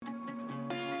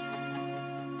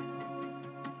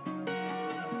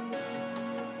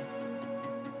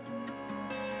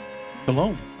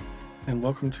Shalom, and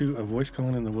welcome to A Voice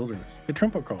Calling in the Wilderness, a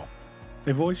trumpet call,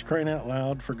 a voice crying out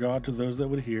loud for God to those that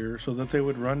would hear, so that they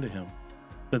would run to Him,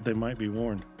 that they might be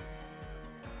warned.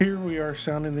 Here we are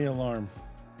sounding the alarm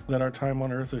that our time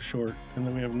on earth is short, and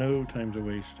that we have no time to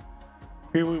waste.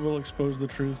 Here we will expose the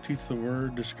truth, teach the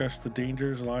word, discuss the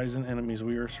dangers, lies, and enemies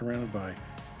we are surrounded by,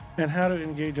 and how to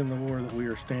engage in the war that we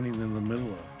are standing in the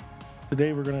middle of.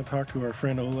 Today we're going to talk to our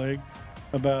friend Oleg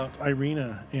about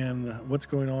Irina and what's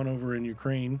going on over in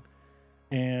Ukraine,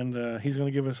 and he's going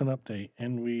to give us an update.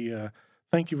 And we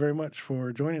thank you very much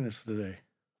for joining us today.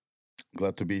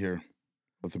 Glad to be here.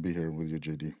 Glad to be here with you,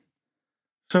 JD.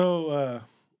 So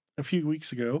a few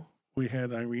weeks ago, we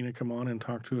had Irina come on and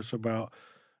talk to us about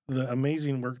the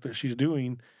amazing work that she's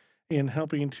doing in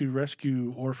helping to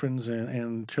rescue orphans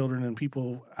and children and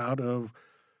people out of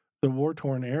the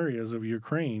war-torn areas of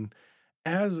Ukraine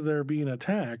as they're being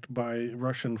attacked by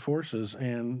Russian forces,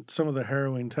 and some of the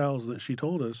harrowing tales that she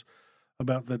told us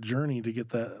about the journey to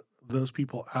get those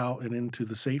people out and into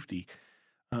the safety.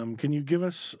 Can you give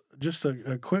us just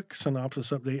a quick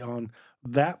synopsis update on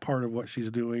that part of what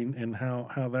she's doing and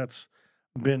how that's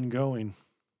been going?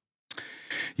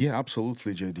 Yeah,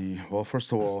 absolutely, JD. Well,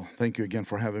 first of all, thank you again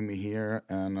for having me here.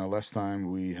 And last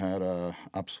time we had a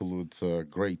absolute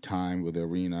great time with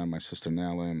Irina, my sister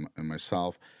Nella, and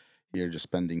myself here, just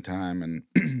spending time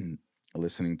and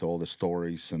listening to all the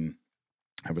stories and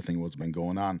everything what's been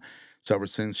going on. So ever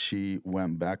since she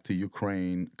went back to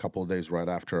Ukraine a couple of days right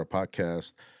after our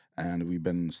podcast, and we've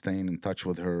been staying in touch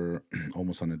with her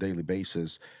almost on a daily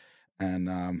basis. And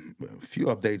a few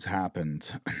updates happened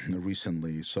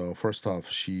recently. So first off,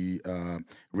 she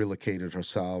relocated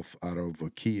herself out of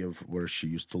Kiev, where she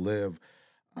used to live,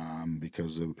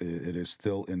 because it is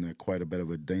still in quite a bit of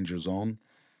a danger zone.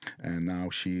 And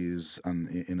now she's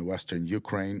in western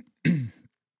Ukraine.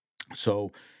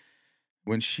 So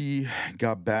when she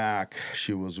got back,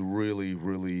 she was really,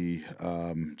 really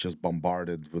just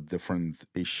bombarded with different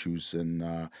issues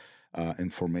and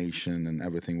information and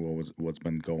everything what's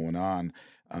been going on.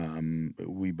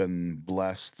 We've been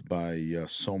blessed by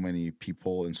so many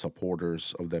people and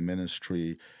supporters of the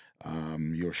ministry,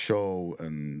 your show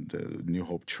and New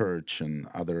Hope Church and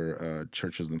other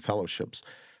churches and fellowships,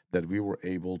 that we were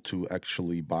able to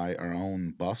actually buy our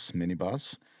own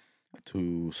minibus,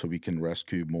 so we can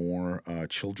rescue more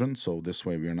children. So this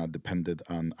way we are not dependent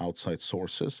on outside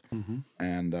sources, Mm-hmm.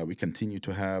 and we continue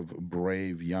to have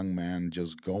brave young men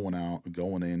just going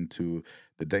into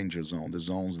the danger zone, the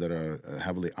zones that are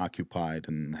heavily occupied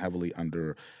and heavily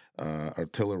under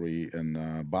artillery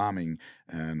and bombing,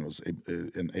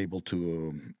 and able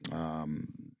to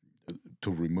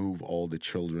remove all the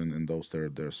children and those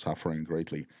that are suffering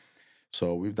greatly.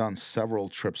 So we've done several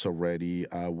trips already.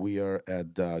 We are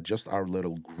at just our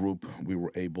little group. We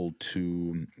were able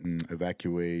to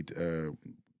evacuate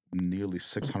nearly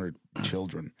 600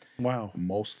 children. Wow.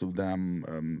 Most of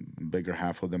them, bigger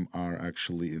half of them, are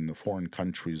actually in the foreign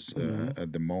countries Mm-hmm.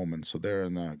 at the moment. So they're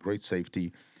in great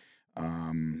safety.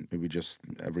 We just,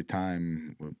 every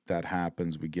time that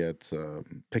happens, we get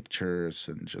pictures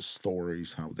and just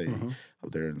stories how Mm-hmm.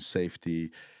 they're in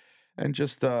safety, and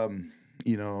just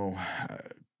you know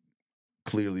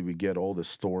clearly we get all the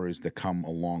stories that come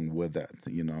along with that,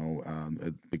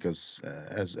 because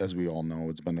as we all know,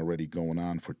 it's been already going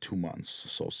on for 2 months.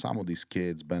 So some of these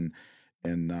kids been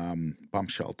in bomb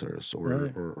shelters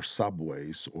Right. or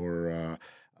subways or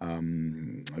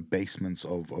basements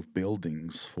of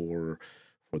buildings for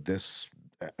this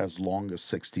as long as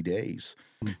 60 days.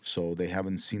 So they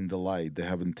haven't seen the light, they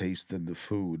haven't tasted the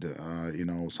food.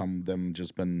 Some of them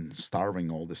just been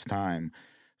starving all this time,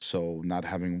 so not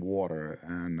having water,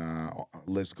 and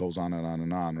list goes on and on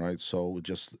and on, right? So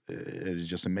just it is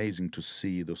just amazing to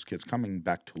see those kids coming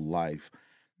back to life,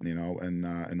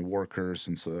 and workers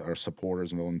and our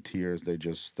supporters and volunteers, they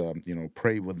just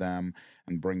pray with them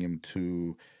and bring them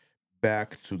to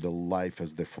back to the life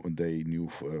as they knew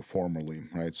formerly,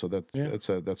 right? So Yeah.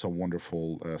 that's a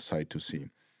wonderful sight to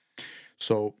see.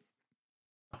 So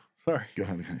Sorry. go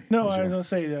ahead. No, As I you was want. going to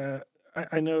say that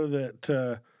I know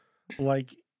that like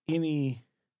any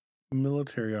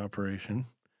military operation,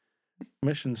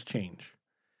 missions change.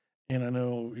 And I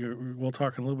know we'll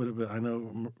talk a little bit about. I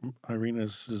know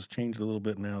Irina's has changed a little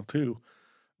bit now too,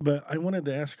 but I wanted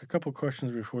to ask a couple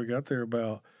questions before we got there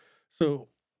about. So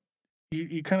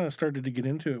you kind of started to get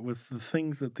into it with the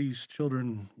things that these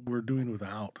children were doing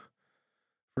without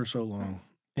for so long,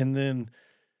 and then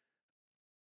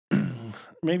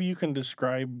maybe you can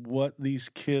describe what these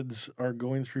kids are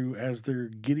going through as they're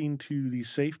getting to these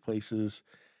safe places,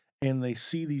 and they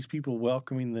see these people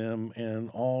welcoming them and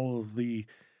all of the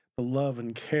the love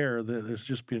and care that is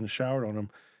just being showered on them.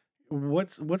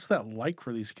 What's that like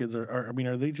for these kids? I mean,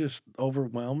 are they just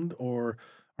overwhelmed, or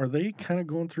are they kind of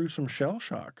going through some shell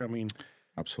shock? I mean,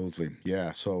 Absolutely.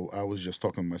 Yeah. So I was just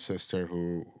talking to my sister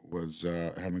who was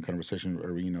having a conversation with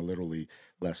Irina literally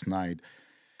last night,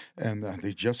 and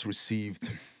they just received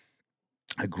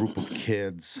a group of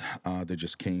kids that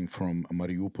just came from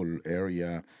Mariupol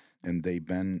area, and they've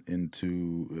been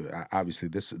into obviously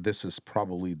this is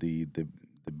probably the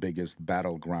biggest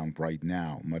battleground right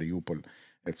now. Mariupol,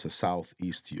 it's the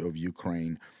southeast of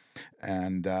Ukraine,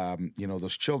 and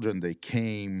those children, they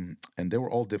came and they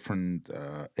were all different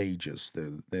ages.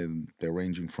 They're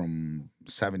ranging from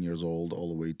 7 years old all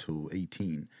the way to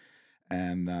 18,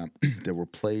 and they were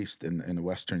placed in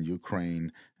western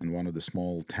Ukraine in one of the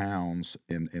small towns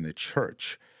in a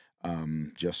church,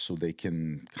 just so they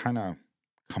can kind of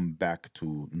come back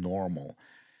to normal.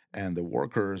 And the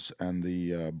workers and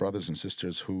the brothers and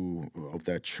sisters who of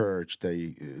that church,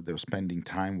 they're spending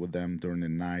time with them during the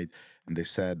night, and they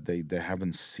said they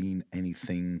haven't seen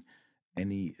anything,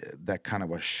 any that kind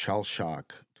of a shell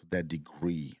shock to that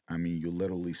degree. I mean, you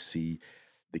literally see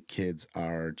the kids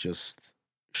are just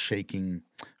shaking,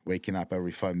 waking up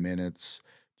every 5 minutes,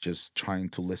 just trying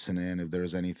to listen in if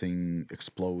there's anything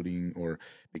exploding, or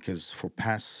because for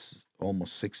past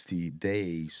almost 60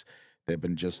 days they've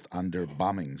been just under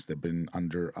bombings, they've been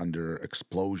under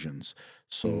explosions.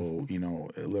 So hmm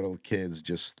little kids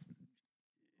just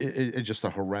it's just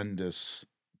a horrendous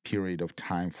period of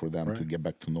time for them to right. get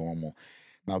back to normal.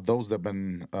 Now, those that have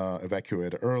been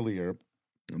evacuated earlier,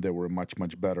 they were much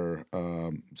much better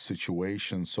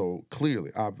situation. So clearly,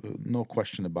 no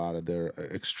question about it, they're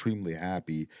extremely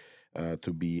happy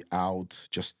to be out,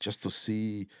 just to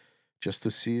see,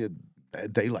 it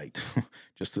daylight,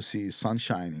 just to see sun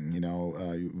shining.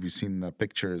 We've seen the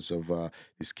pictures of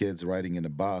these kids riding in a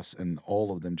bus, and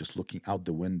all of them just looking out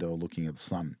the window, looking at the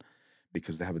sun,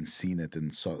 because they haven't seen it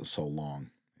in so long.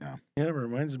 Yeah. Yeah, it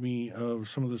reminds me of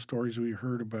some of the stories we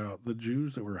heard about the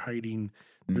Jews that were hiding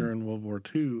Mm, during World War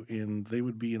II, and they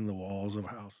would be in the walls of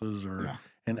houses or yeah.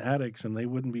 in attics, and they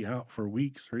wouldn't be out for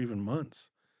weeks or even months.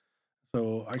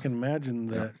 So I can imagine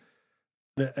Yeah.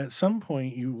 that at some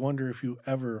point you wonder if you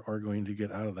ever are going to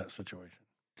get out of that situation.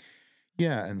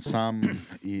 Yeah, and some,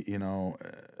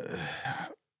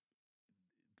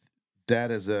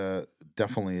 that is a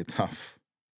definitely a tough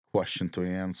question to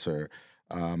answer.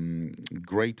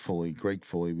 Gratefully,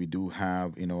 we do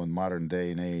have, in modern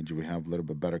day and age, we have a little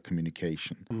bit better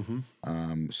communication.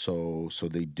 Mm-hmm. So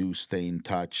they do stay in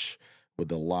touch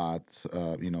with a lot.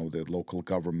 The local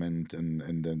government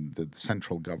and then the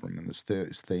central government is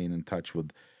staying in touch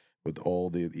with all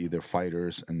the either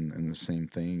fighters and the same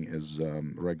thing as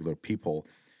regular people.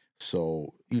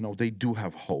 So they do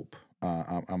have hope.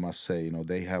 I must say,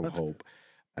 they have That's good. hope,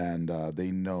 and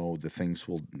they know the things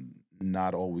will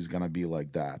not always gonna be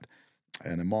like that.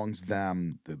 And amongst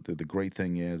them, the great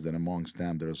thing is that amongst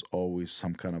them, there's always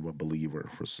some kind of a believer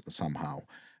for somehow,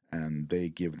 and they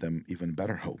give them even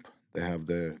better hope.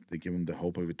 They give them the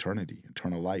hope of eternity,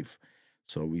 eternal life.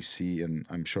 So we see, and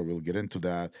I'm sure we'll get into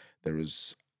that. There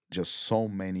is just so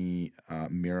many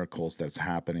miracles that's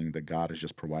happening that God is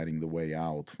just providing the way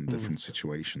out from Mm, different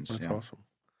situations. that's Yeah. awesome.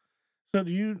 So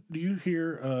do you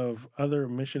hear of other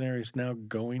missionaries now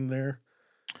going there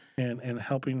and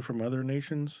helping from other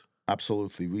nations?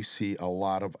 Absolutely. We see a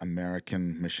lot of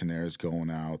American missionaries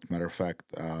going out. Matter of fact,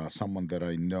 someone that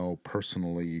I know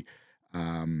personally,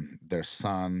 their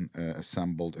son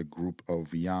assembled a group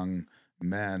of young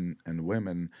men and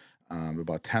women,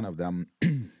 about 10 of them,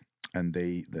 and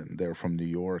they're from New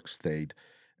York State,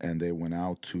 and they went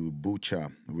out to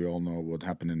Bucha. We all know what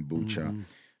happened in Bucha. Mm-hmm.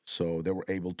 So they were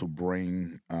able to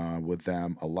bring with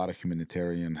them a lot of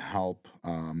humanitarian help,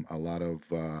 a lot of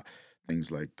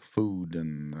things like food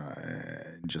and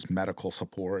just medical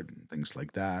support and things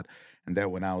like that. And they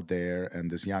went out there, and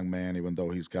this young man, even though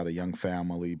he's got a young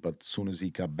family, but as soon as he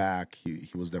got back,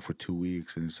 he was there for 2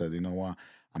 weeks, and he said, "You know what?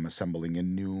 I'm assembling a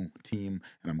new team,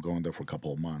 and I'm going there for a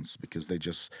couple of months," because they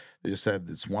just said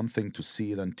it's one thing to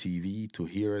see it on TV, to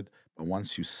hear it, but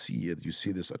once you see it, you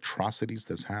see these atrocities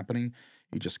that's happening.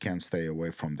 You just can't stay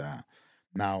away from that.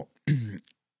 Now,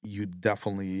 you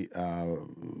definitely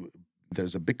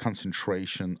there's a big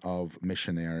concentration of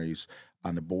missionaries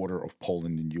on the border of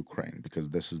Poland and Ukraine, because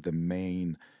this is the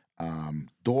main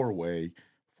doorway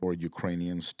for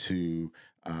Ukrainians to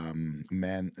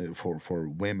men for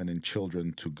women and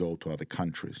children to go to other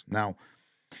countries. Now,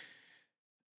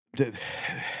 the,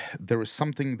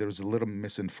 there's a little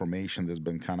misinformation that's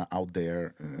been kind of out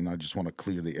there, and I just want to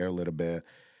clear the air a little bit,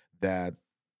 that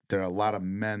there are a lot of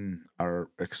men are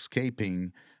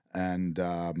escaping and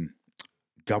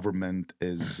government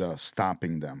is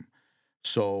stopping them.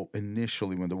 So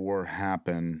initially, when the war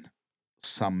happened,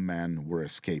 some men were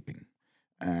escaping,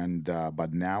 and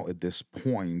but now at this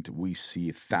point, we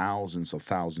see thousands of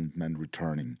men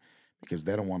returning because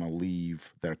they don't want to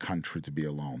leave their country to be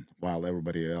alone while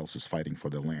everybody else is fighting for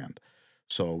the land.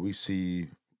 So we see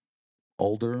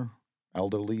elderly,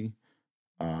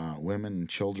 women and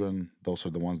children. Those are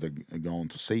the ones that go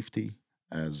into safety,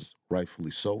 as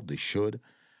rightfully so they should.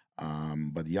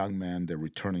 But young men, they're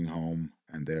returning home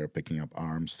and they're picking up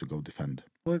arms to go defend.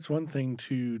 Well, it's one thing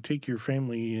to take your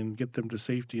family and get them to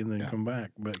safety and then Yeah, come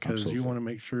back, because you absolutely. want to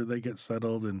make sure they get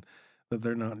settled and that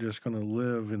they're not just going to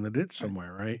live in the ditch Right.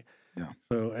 somewhere, right? Yeah.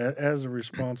 So, as a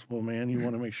responsible man, you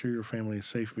want to make sure your family is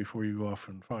safe before you go off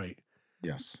and fight.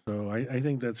 Yes. So, I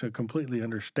think that's a completely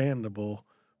understandable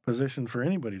position for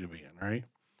anybody to be in, right?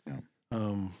 Yeah.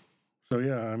 Um, so,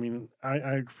 yeah, I mean, I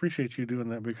appreciate you doing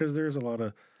that, because there's a lot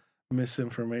of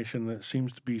misinformation that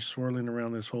seems to be swirling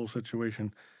around this whole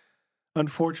situation.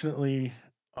 Unfortunately,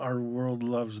 our world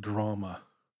loves drama,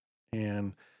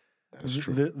 and That is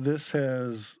true. this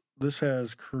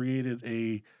has created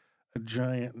a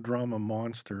giant drama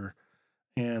monster,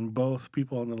 and both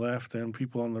people on the left and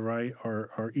people on the right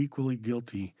are equally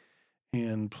guilty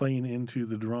in playing into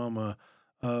the drama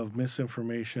of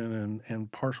misinformation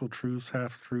and partial truths,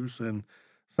 half truths, and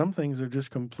some things are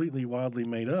just completely wildly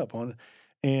made up on.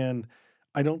 And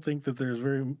I don't think that there's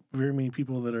very many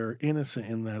people that are innocent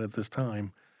in that at this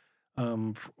time,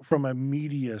 from a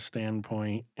media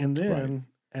standpoint. And Right. then,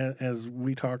 as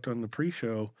we talked on the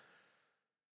pre-show,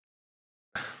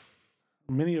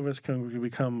 many of us can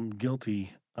become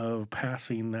guilty of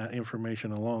passing that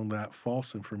information along, that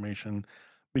false information,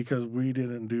 because we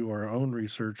didn't do our own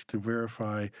research to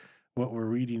verify what we're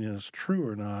reading is true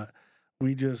or not.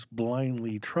 We just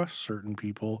blindly trust certain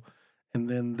people, and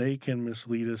then they can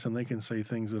mislead us and they can say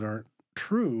things that aren't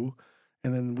true.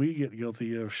 And then we get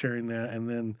guilty of sharing that. And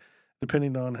then,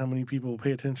 depending on how many people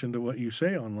pay attention to what you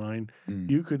say online, Mm,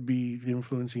 you could be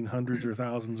influencing hundreds or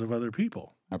thousands of other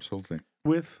people absolutely.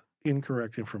 with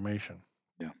incorrect information.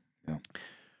 Yeah. Yeah.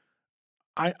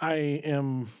 I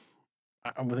am,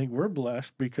 I think we're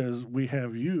blessed because we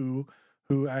have you,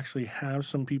 who actually have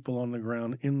some people on the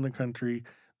ground in the country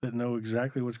that know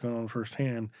exactly what's going on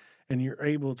firsthand, and you're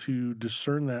able to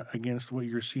discern that against what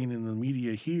you're seeing in the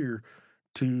media here,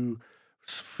 to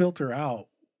filter out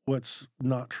what's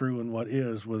not true and what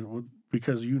is,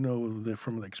 because you know that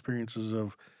from the experiences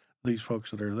of these folks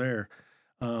that are there.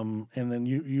 And then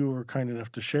you were kind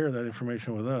enough to share that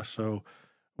information with us. So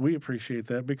we appreciate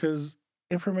that, because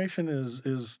information is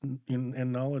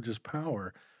and knowledge is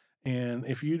power. And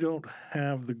if you don't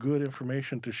have the good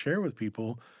information to share with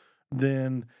people,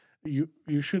 then you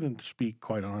shouldn't speak,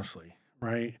 quite honestly,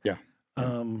 right? Yeah.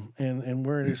 Yeah. And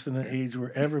we're just in an age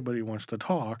where everybody wants to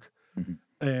talk, Mhm.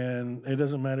 and it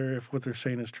doesn't matter if what they're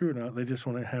saying is true or not. They just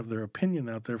want to have their opinion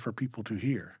out there for people to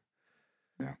hear.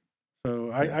 Yeah. So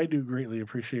Yeah. I do greatly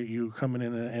appreciate you coming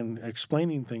in and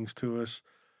explaining things to us.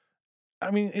 I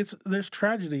mean, there's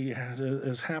tragedy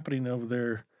is happening over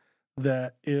there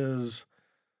that is,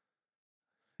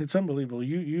 it's unbelievable.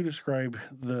 You describe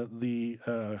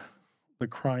the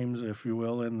crimes, if you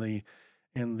will, and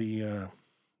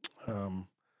um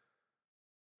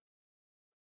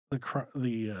oh,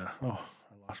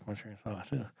 I lost my train of thought.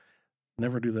 Yeah.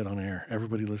 Never do that on air.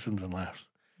 Everybody listens and laughs.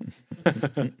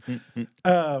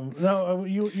 No,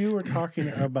 you were talking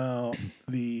about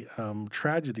the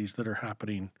tragedies that are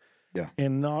happening, Yeah.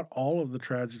 and not all of the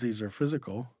tragedies are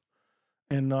physical,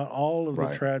 and not all of the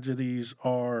Right. tragedies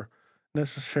are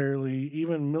necessarily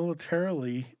even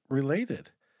militarily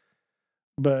related.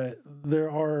 But there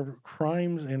are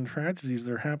crimes and tragedies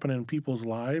that happen in people's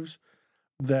lives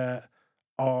that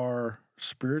are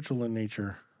spiritual in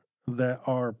nature, that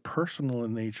are personal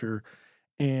in nature,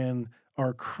 and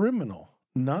are criminal,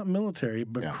 not military,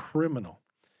 but Yeah. criminal.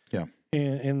 Yeah.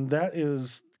 And that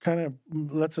is kind of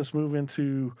lets us move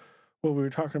into what we were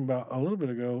talking about a little bit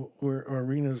ago, where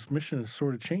Irina's mission has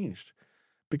sort of changed,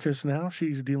 because now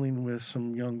she's dealing with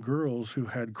some young girls who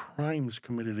had crimes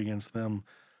committed against them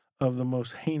of the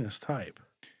most heinous type.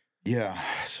 Yeah.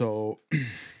 So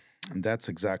that's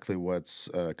exactly what's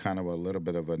kind of a little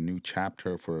bit of a new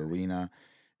chapter for Irina,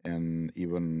 and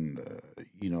even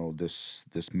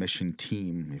this mission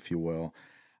team, if you will,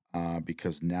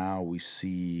 because now we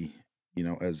see,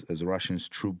 as Russians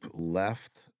troop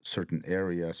left certain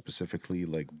areas, specifically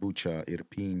like Bucha,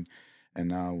 Irpin, and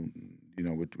now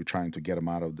we're trying to get them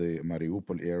out of the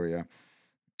Mariupol area,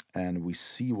 and we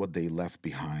see what they left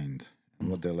behind. And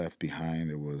what they left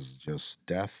behind, it was just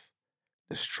death,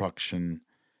 destruction,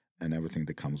 and everything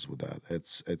that comes with that.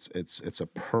 It's a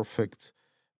perfect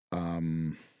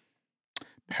um,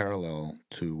 parallel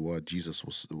to what Jesus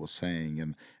was saying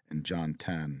in John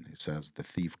 10. He says, "The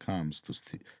thief comes to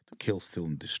kill, steal,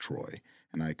 and destroy,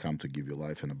 and I come to give you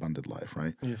life and abundant life."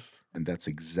 Right, Yes. and that's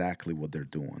exactly what they're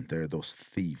doing. They're those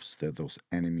thieves. They're those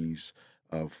enemies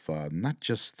of not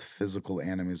just physical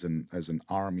enemies and as an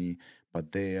army,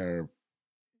 but they are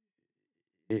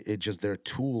it just they're a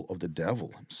tool of the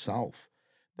devil himself.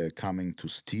 They're coming to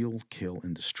steal, kill,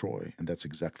 and destroy, and that's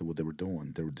exactly what they were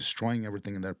doing. They were destroying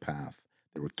everything in their path.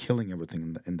 They were killing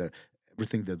everything in their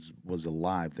everything that was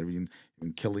alive. They were even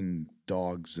killing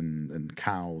dogs and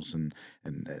cows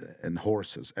and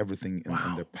horses, everything in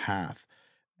their Wow. path,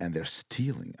 and they're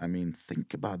stealing. I mean,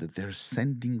 think about it. They're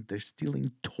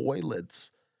stealing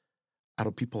toilets out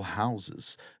of people's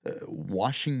houses,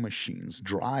 washing machines,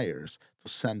 dryers to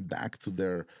send back to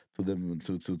their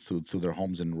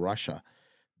homes in Russia.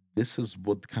 This is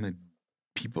what kind of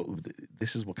people.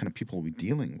 This is what kind of people we're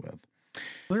dealing with.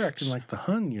 They're acting like the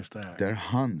Hun used to act. They're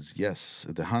Huns, yes,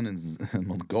 the Huns and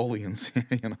Mongolians,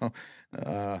 you know.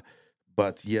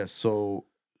 But yes, so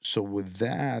with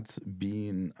that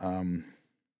being kind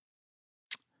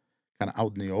of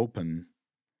out in the open,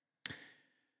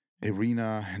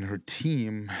 Irina and her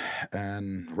team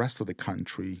and rest of the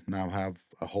country now have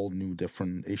a whole new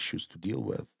different issues to deal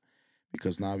with,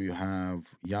 because now you have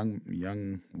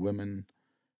young women,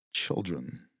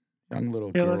 children, young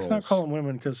little Yeah, let's not call girls. them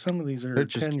women because some of these They're are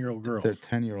just 10-year-old girls. they're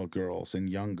 10-year-old girls and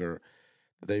younger.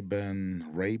 They've been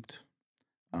raped,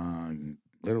 uh,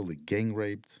 literally gang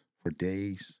raped for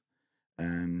days,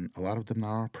 and a lot of them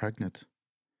are pregnant.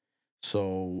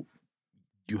 So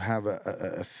you have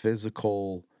a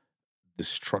physical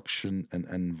destruction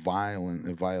and violent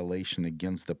a violation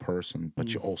against the person,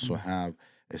 but you also Mhm. have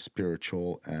a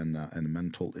spiritual and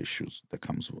mental issues that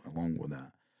comes along with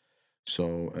that.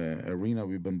 So, Irina,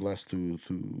 we've been blessed to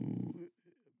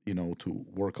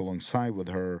work alongside with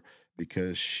her,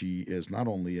 because she is not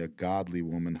only a godly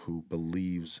woman who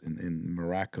believes in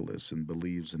miraculous and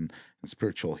believes in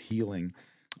spiritual healing,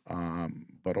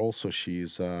 but also she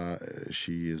is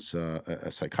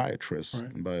a psychiatrist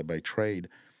Right. by trade.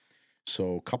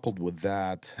 So coupled with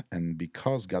that, and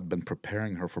because God been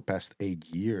preparing her for past 8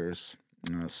 years,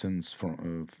 since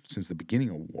the beginning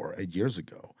of war 8 years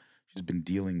ago, she's been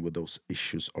dealing with those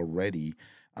issues already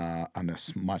on a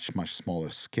much smaller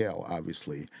scale,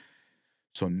 obviously.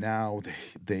 So now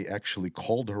they actually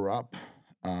called her up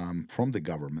from the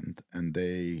government, and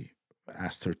they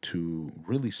asked her to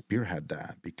really spearhead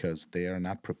that, because they are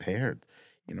not prepared.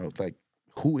 Like,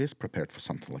 who is prepared for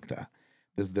something like that?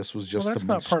 This was Well, just the that's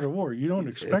not most. part of war. You don't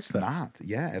expect It's that. not.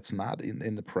 Yeah, it's not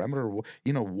in the perimeter.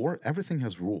 War. Everything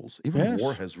has rules. Even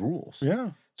war Yes. has rules.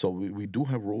 Yeah. So we do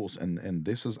have rules, and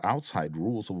this is outside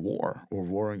rules of war or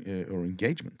or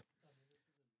engagement.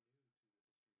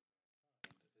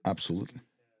 Absolutely.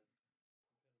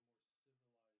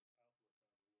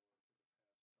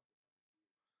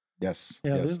 Yes,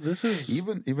 Yeah. This yes. this is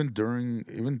Even during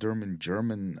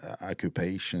German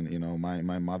occupation,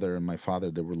 my mother and my father,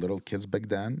 they were little kids back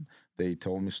then. They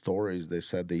told me stories. They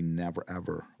said they never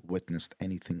ever witnessed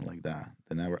anything like that.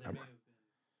 They never ever.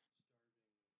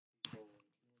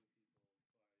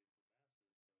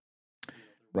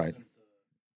 Right.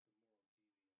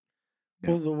 Yeah.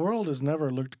 well, the world has never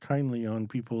looked kindly on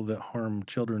people that harm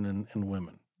children and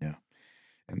women. Yeah.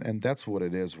 And that's what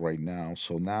it is right now.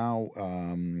 So now,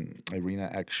 Irina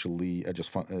actually,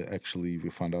 actually we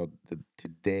found out that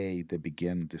today they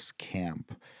begin this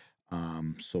camp.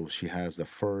 So she has the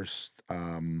first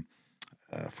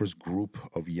group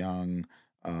of young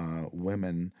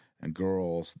women and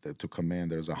girls to come in.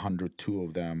 There's 102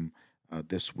 of them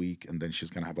this week, and then she's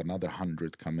gonna have another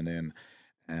 100 coming in,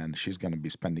 and she's gonna be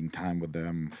spending time with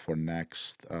them for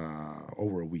next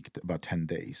over a week, about 10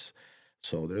 days.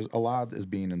 So there's a lot is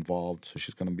being involved. So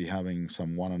she's gonna be having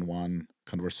some one-on-one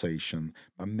conversation,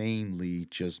 but mainly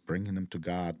just bringing them to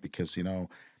God, because a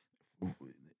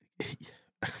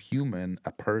human,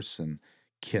 a person,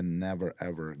 can never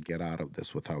ever get out of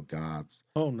this without God's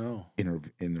Oh no.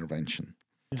 intervention.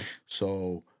 Yes.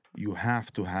 So you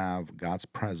have to have God's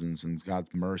presence and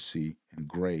God's mercy and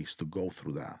grace to go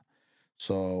through that.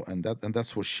 So and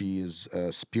that's what she is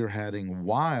spearheading,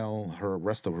 while her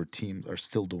rest of her team are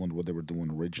still doing what they were doing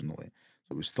originally.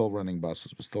 So we're still running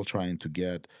buses. We're still trying to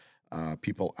get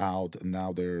people out. And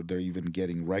now they're even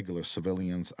getting regular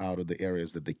civilians out of the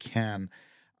areas that they can.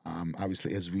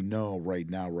 Obviously, as we know right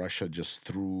now, Russia just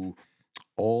threw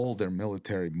all their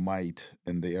military might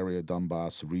in the area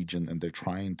Donbass region, and they're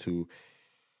trying to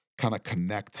kind of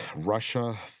connect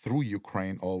Russia through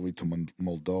Ukraine all the way to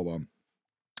Moldova.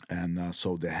 And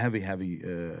so the heavy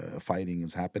fighting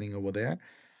is happening over there.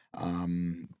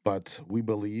 But we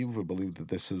believe that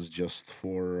this is just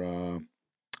for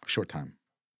short time.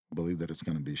 I believe that it's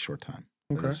going to be short time.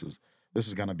 Okay. This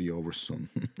is going to be over soon.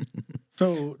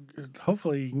 So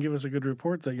hopefully you can give us a good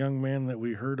report. That young man that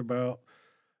we heard about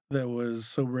that was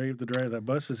so brave to drive that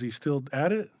bus, is he still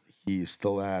at it? He is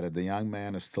still at it. The young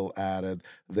man is still at it.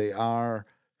 They are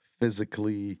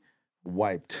physically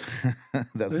wiped.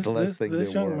 That's the last thing they were.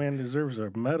 This young man deserves a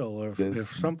medal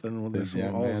if something when this this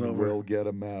young all's man over. will get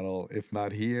a medal. If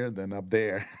not here, then up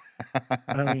there.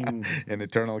 I mean, in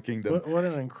eternal kingdom. What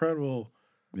an incredible.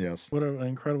 Yes. What an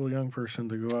incredible young person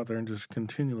to go out there and just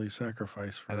continually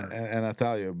sacrifice for and I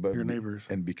tell you, but your neighbors.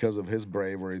 And because of his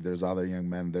bravery, there's other young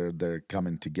men they're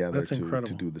coming together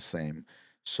to do the same.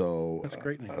 So that's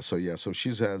great news. So she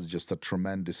has just a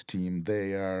tremendous team.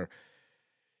 They are,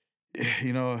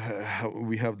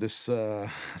 we have this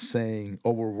saying,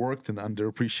 overworked and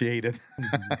underappreciated.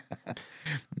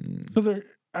 So there,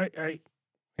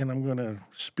 and I'm going to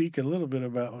speak a little bit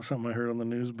about something I heard on the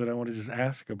news, but I want to just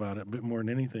ask about it a bit more than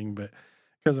anything. But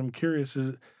because I'm curious,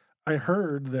 I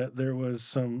heard that there was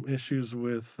some issues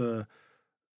with the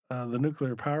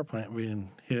nuclear power plant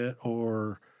being hit,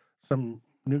 or some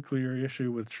nuclear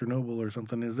issue with Chernobyl or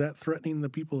something. Is that threatening the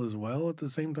people as well at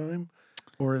the same time,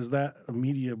 or is that a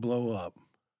media blow up?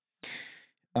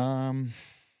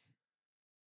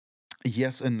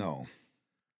 Yes and no.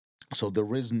 So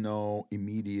there is no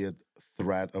immediate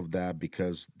threat of that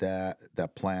because that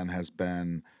plan has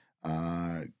been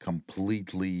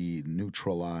completely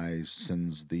neutralized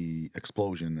since the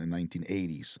explosion in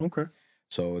 1980s. Okay.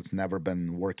 So it's never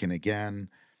been working again.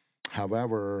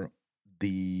 However,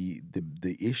 the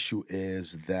issue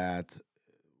is that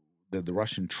the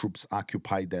Russian troops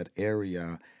occupied that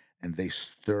area and they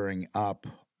stirring up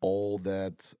all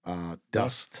that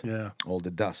dust, all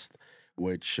the dust,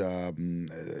 which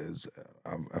is,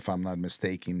 if I'm not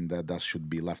mistaken, that dust should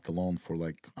be left alone for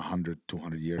like 100,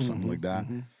 200 years, something like that.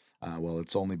 Well,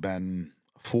 it's only been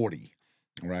 40,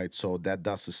 right? So that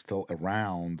dust is still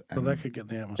around. So that could get in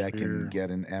the atmosphere. That can get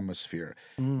in atmosphere.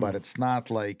 But it's not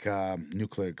like a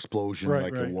nuclear explosion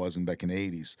it was back in the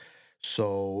 80s.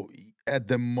 So at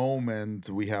the moment,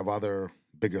 we have other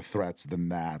bigger threats than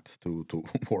that to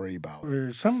worry about.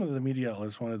 Some of the media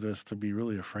outlets wanted us to be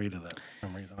really afraid of that for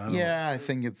some reason. I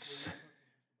think it's...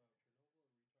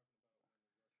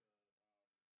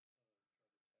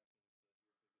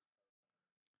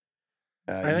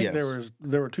 I think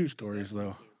there were two stories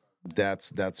though.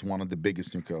 That's one of the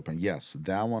biggest nuclear plants. Yes,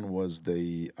 that one was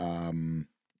the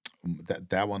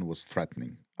that one was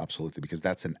threatening, absolutely, because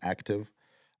that's an active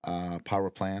power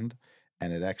plant,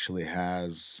 and it actually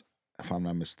has, if I'm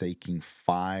not mistaken,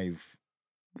 5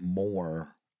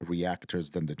 more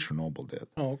reactors than the Chernobyl did.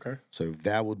 Oh, okay. So if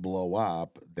that would blow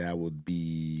up, that would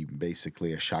be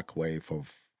basically a shockwave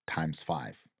of times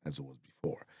 5 as it was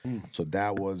before. So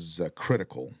that was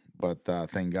critical, but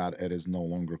thank God it is no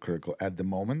longer critical at the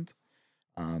moment.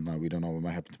 Now we don't know what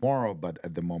might happen tomorrow, but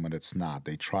at the moment it's not.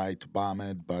 They tried to bomb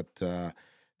it, but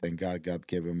thank God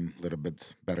gave them a little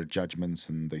bit better judgments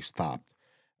and they stopped.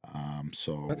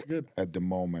 So that's good. At the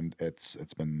moment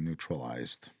it's been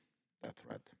neutralized, that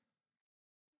threat.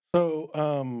 So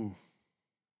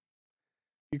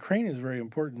Ukraine is very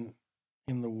important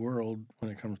in the world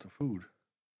when it comes to food.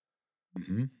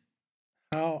 Mm-hmm.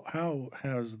 How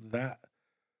has that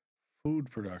food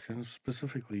production,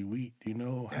 specifically wheat, do you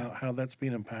know how that's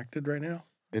being impacted right now?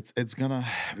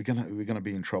 We're gonna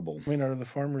be in trouble. I mean, are the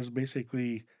farmers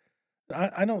basically?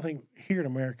 I don't think here in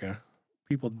America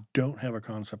people don't have a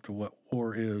concept of what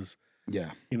war is.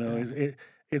 Yeah,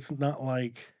 it's not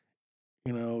like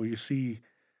you see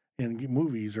in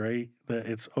movies, right? That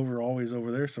it's always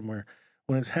over there somewhere.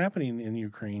 When it's happening in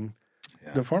Ukraine,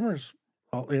 the farmers,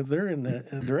 if they're in the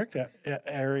direct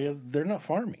area, they're not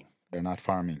farming. They're not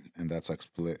farming, and that's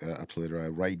absolutely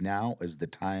right. Right now is the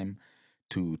time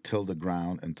to till the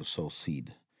ground and to sow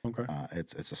seed. Okay.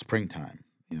 It's a springtime.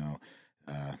 It's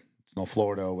no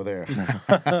Florida over there.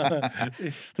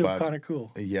 It's still kind of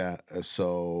cool. Yeah.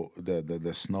 So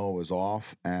the snow is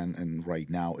off, and right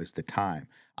now is the time.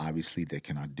 Obviously, they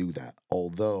cannot do that.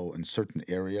 Although in certain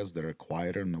areas that are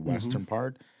quieter in the western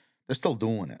part, they're still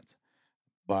doing it.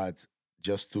 But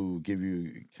just to give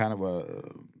you kind of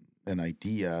an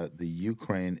idea, the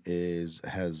Ukraine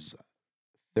has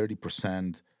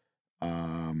 30%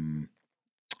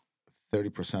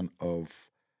 30%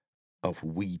 of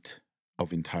wheat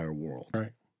of entire world,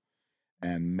 right?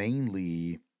 And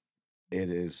mainly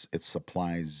it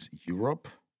supplies Europe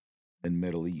and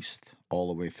Middle East all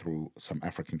the way through some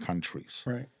African countries,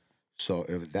 right? So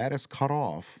if that is cut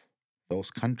off, those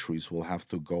countries will have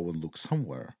to go and look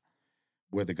somewhere.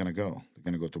 Where they're going to go? They're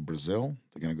going to go to Brazil.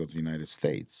 They're going to go to the United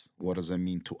States. What does that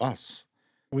mean to us?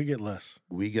 We get less.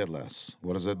 We get less.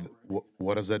 What does it?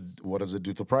 What does it? What does it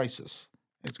do to prices?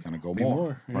 It's going to go Be more,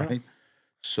 more, yeah. right?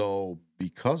 So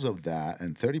because of that,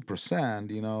 and 30%,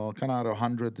 kind of out of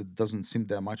 100, it doesn't seem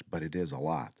that much, but it is a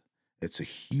lot. It's a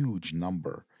huge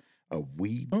number.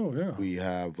 Wheat. Oh, yeah. We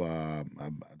have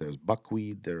there's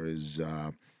buckwheat. There is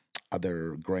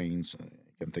other grains.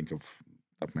 I can think of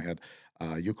top of my head.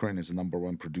 Ukraine is the number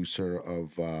one producer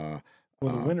of.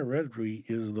 Well, the winter red wheat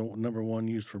is the number one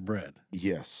used for bread.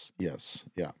 Yes,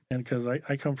 yeah. And because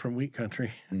I come from wheat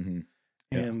country, Mm-hmm.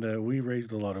 and we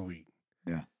raised a lot of wheat.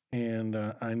 Yeah. And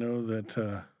I know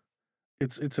that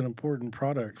it's an important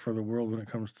product for the world when it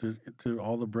comes to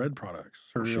all the bread products,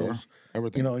 For sure. cereals,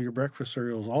 Everything. your breakfast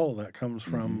cereals, all of that comes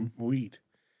from wheat.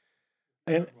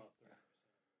 And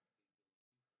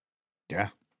Yeah.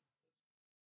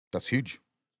 That's huge.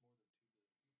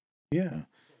 yeah,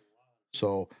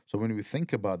 So when we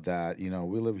think about that, we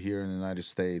live here in the United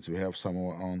States. We have some of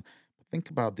our own. But think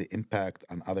about the impact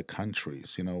on other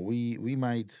countries. We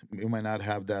might not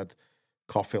have that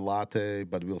coffee latte,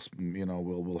 but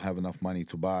we'll have enough money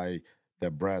to buy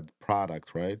the bread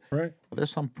product, right? right. But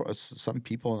there's some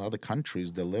people in other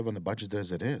countries that live on a budget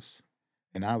as it is,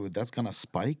 and now if that's gonna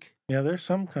spike, Yeah, there's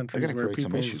some they're countries gonna where create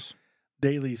some people's issues.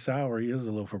 daily salary is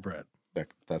a loaf of bread.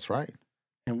 That's right.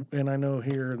 And I know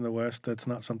here in the West, that's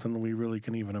not something we really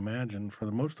can even imagine for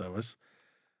the most of us.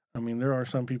 I mean, there are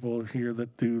some people here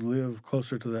that do live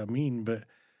closer to that mean, but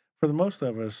for the most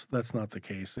of us, that's not the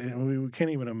case. And we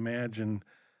can't even imagine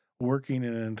working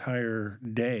an entire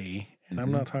day, and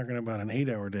I'm not talking about an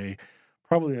 8-hour day,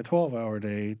 probably a 12-hour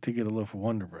day to get a loaf of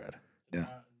Wonder Bread. Yeah.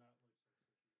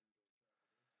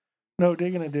 No,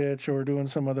 digging a ditch or doing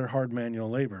some other hard manual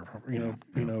labor,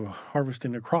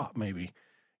 harvesting a crop maybe,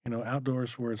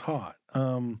 outdoors where it's hot.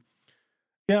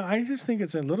 Yeah, I just think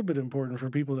it's a little bit important for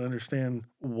people to understand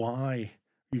why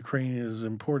Ukraine is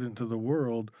important to the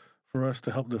world for us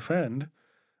to help defend,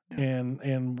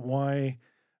 and why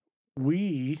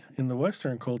we in the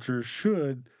Western culture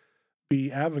should be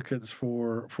advocates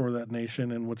for that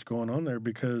nation and what's going on there,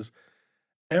 because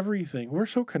we're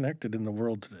so connected in the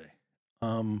world today.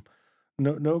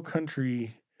 No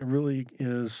country really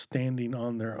is standing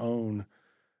on their own,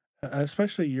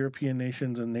 especially European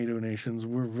nations and NATO nations.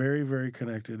 We're very, very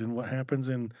connected, and what happens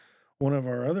in one of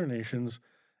our other nations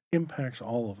impacts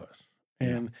all of us.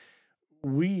 And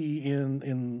we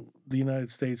in the United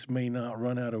States may not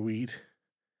run out of wheat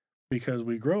because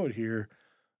we grow it here,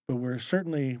 but we're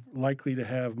certainly likely to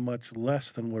have much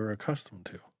less than we're accustomed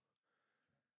to.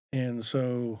 And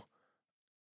so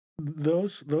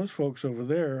those folks over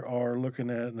there are looking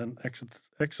at an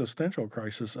existential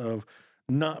crisis of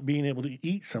not being able to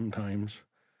eat sometimes.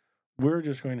 We're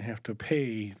just going to have to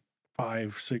pay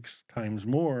 5-6 times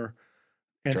more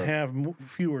and Sure. have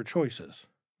fewer choices.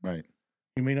 Right.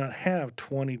 You may not have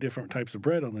 20 different types of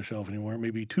bread on the shelf anymore,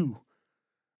 maybe 2,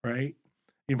 right?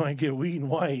 You might get wheat and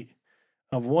white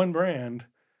of one brand,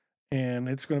 and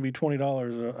it's going to be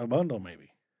 $20 a bundle maybe.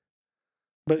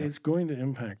 But it's going to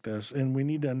impact us, and we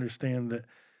need to understand that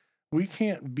we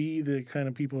can't be the kind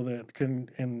of people that can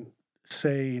and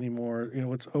say anymore,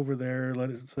 what's over there, let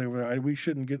it stay over there. We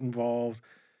shouldn't get involved.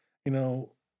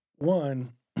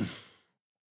 One,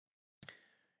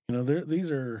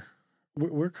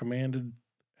 we're commanded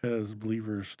as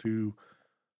believers to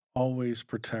always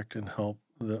protect and help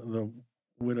the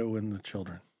widow and the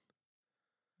children.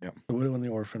 Yep. The widow and the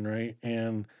orphan, right?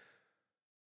 And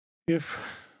if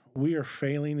we are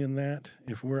failing in that,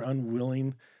 if we're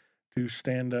unwilling to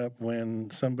stand up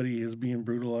when somebody is being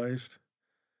brutalized,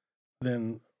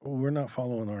 then we're not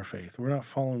following our faith. We're not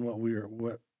following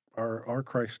what our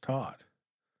Christ taught.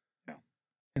 Yeah.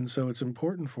 And so it's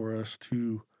important for us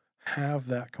to have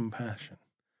that compassion,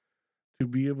 to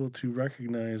be able to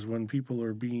recognize when people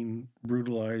are being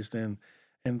brutalized and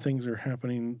things are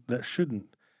happening that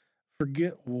shouldn't.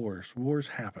 Forget wars. Wars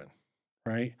happen,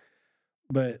 right?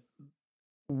 But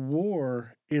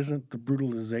war isn't the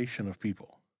brutalization of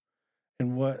people.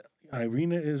 And what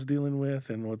Irina is dealing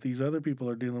with and what these other people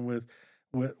are dealing with,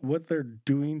 what they're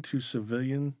doing to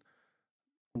civilian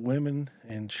women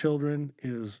and children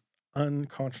is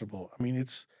unconscionable. I mean,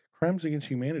 it's crimes against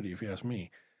humanity, if you ask me.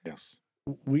 Yes.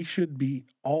 We should be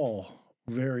all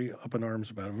very up in arms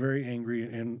about it, very angry,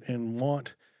 and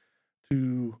want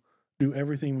to do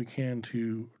everything we can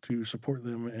to support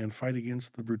them and fight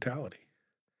against the brutality.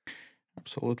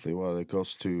 Absolutely. Well, it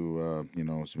goes to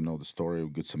as we know the story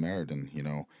of Good Samaritan.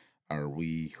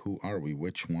 Who are we?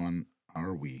 Which one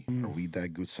are we? Are we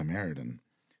that Good Samaritan?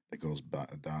 that goes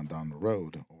down the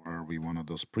road, or are we one of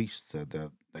those priests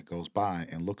that goes by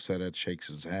and looks at it, shakes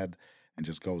his head, and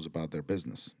just goes about their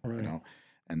business? You Right. know,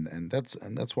 and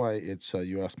that's why it's.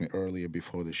 You asked me earlier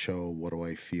before the show, what do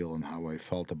I feel and how I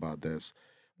felt about this.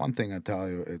 One thing I tell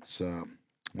you, it's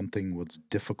one thing was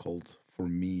difficult for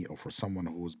me or for someone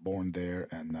who was born there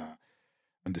and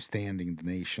understanding the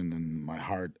nation, and my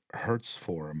heart hurts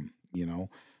for him.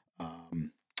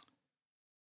 Um,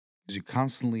 is you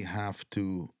constantly have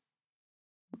to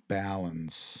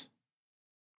balance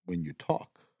when you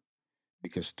talk.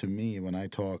 Because to me, when I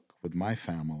talk with my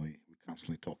family, we're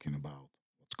constantly talking about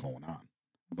what's going on,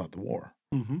 about the war.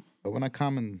 Mm-hmm. But when I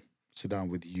come and sit down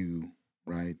with you,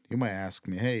 right, you might ask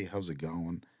me, hey, how's it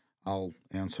going? I'll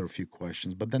answer a few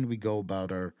questions, but then we go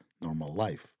about our normal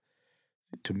life.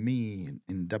 To me,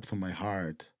 in depth of my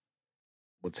heart,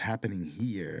 what's happening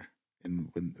here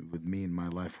with me in my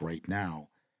life right now,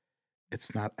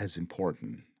 it's not as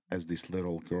important as these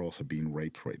little girls are being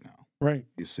raped right now. Right.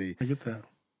 You see, I get that.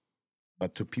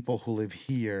 but to people who live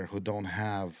here who don't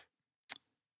have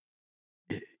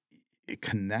a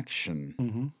connection,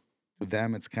 Mm-hmm. to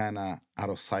them it's kind of out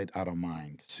of sight, out of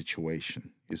mind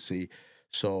situation. You see,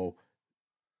 so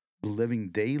living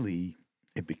daily,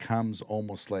 it becomes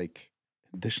almost like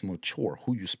additional chore.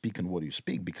 Who you speak and what you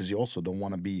speak, because you also don't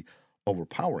want to be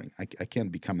overpowering. I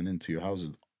can't be coming into your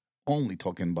houses only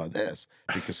talking about this,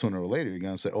 because sooner or later you're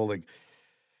gonna say, "Oh, like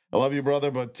I love you, brother,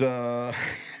 but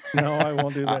No, I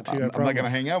won't do that to you. I I'm not gonna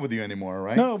promise. hang out with you anymore,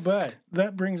 right?" No, but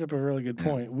that brings up a really good Yeah.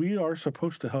 point. We are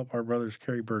supposed to help our brothers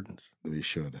carry burdens, We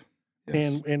should.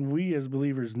 Yes. and we as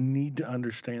believers need to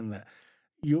understand that.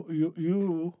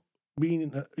 You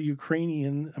being a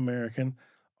Ukrainian American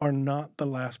are not the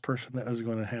last person that is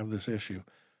going to have this issue,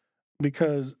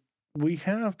 because we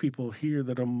have people here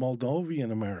that are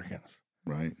Moldovan Americans.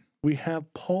 Right. We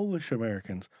have Polish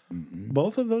Americans. Hmm.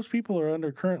 Both of those people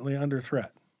are currently under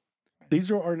threat.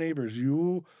 These are our neighbors.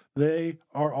 They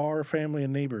are our family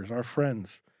and neighbors, our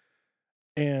friends.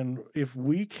 And if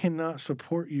we cannot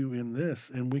support you in this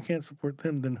and we can't support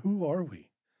them, then who are we?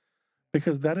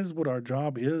 Because that is what our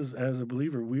job is as a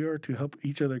believer. We are to help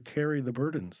each other carry the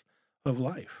burdens of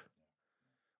life.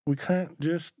 We can't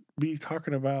just be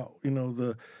talking about,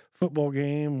 the football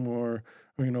game or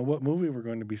what movie we're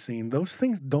going to be seeing. Those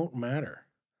things don't matter.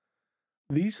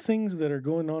 These things that are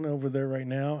going on over there right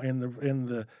now, and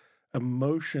the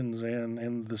emotions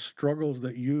and the struggles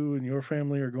that you and your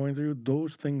family are going through,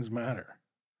 those things matter.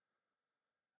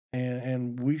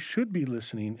 And we should be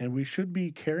listening and we should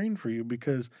be caring for you,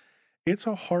 because it's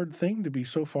a hard thing to be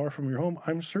so far from your home.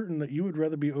 I'm certain that you would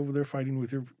rather be over there fighting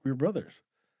with your brothers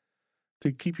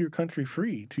to keep your country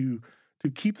free, to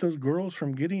keep those girls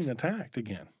from getting attacked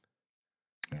again.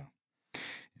 Yeah.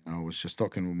 I was just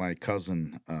talking with my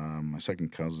cousin, my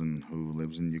second cousin, who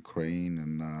lives in Ukraine,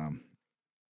 and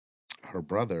her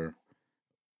brother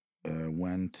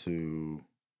went to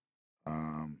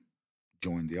um,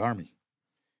 join the army,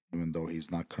 even though he's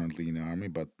not currently in the army,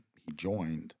 but he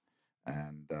joined,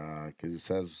 and because he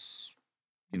says,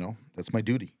 that's my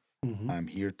duty. Mm-hmm. I'm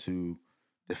here to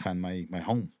defend my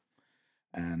home,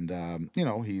 and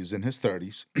he's in his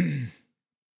 30s,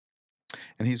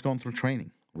 and he's going through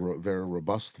training, very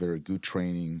robust, very good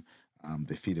training.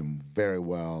 They feed him very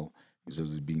well. He says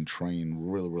he's being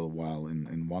trained really, really well.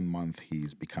 In 1 month,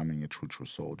 he's becoming a true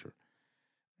soldier.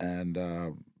 And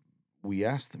we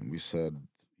asked him, we said,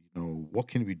 what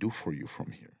can we do for you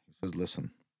from here? He says,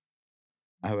 listen,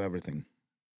 I have everything.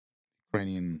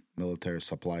 Ukrainian military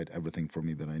supplied everything for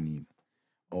me that I need.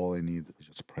 All I need is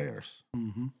just prayers.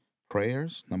 Mm-hmm.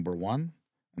 Prayers, number one.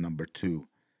 And number two,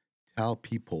 tell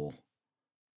people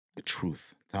the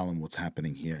truth. Tell them what's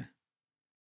happening here.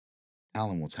 Tell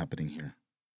them what's happening here.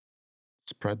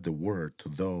 Spread the word to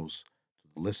those, to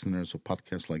the listeners of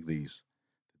podcasts like these.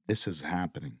 This is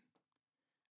happening.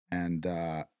 And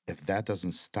if that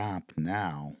doesn't stop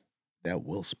now, that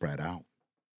will spread out.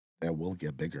 That will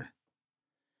get bigger.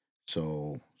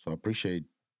 So I appreciate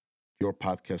your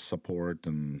podcast support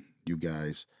and you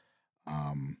guys,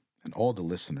 and all the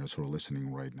listeners who are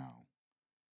listening right now.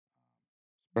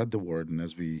 Spread the word, and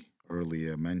as we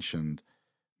earlier mentioned,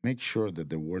 make sure that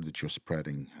the word that you're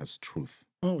spreading has truth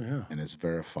Oh yeah, and is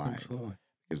verified, absolutely.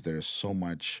 because there is so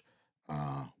much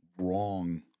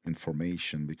wrong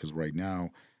information. Because right now,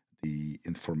 the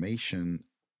information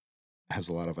has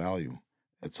a lot of value.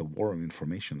 It's a war of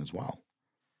information as well.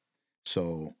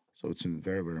 So it's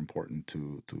very, very important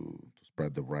to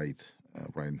spread the right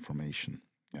information.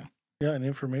 Yeah. Yeah, and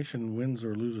information wins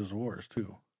or loses wars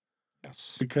too.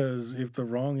 Yes. Because if the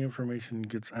wrong information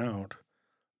gets out,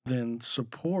 then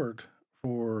support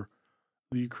for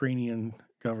the Ukrainian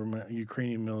government,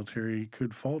 Ukrainian military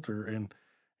could falter, and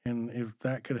if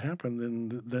that could happen,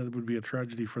 then that would be a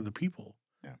tragedy for the people.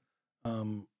 Yeah.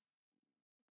 Um,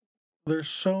 there's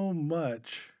so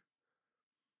much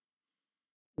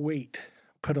weight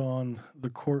put on the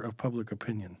court of public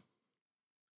opinion,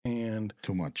 and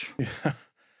Too much. yeah,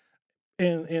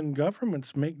 and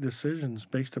governments make decisions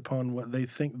based upon what they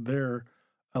think their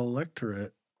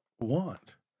electorate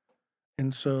want.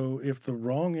 And so if the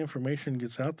wrong information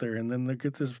gets out there and then they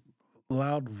get this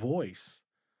loud voice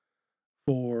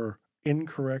for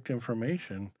incorrect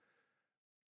information,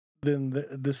 then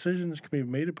the decisions can be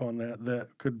made upon that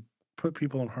could put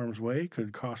people in harm's way,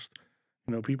 could cost,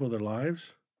 people their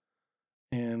lives.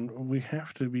 And we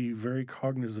have to be very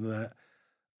cognizant of that.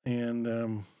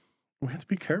 And we have to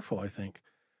be careful, I think.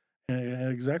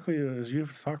 And exactly as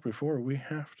you've talked before, we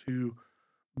have to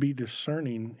be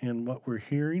discerning in what we're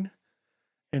hearing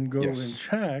and go and Yes,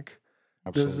 check,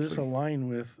 does this absolutely. align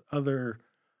with the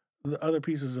other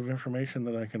pieces of information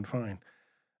that I can find?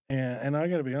 And I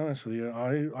got to be honest with you,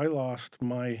 I lost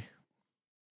my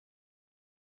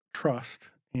trust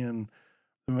in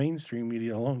the mainstream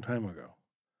media a long time ago.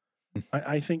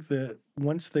 I think that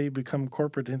once they become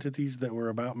corporate entities that were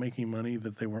about making money,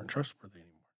 that they weren't trustworthy anymore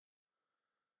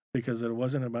because it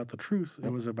wasn't about the truth; it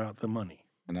Yep. was about the money.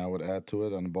 And I would add to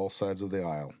it on both sides of the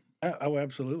aisle. Oh,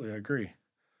 absolutely, I agree.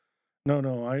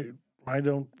 No, I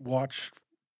don't watch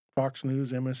Fox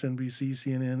News, MSNBC,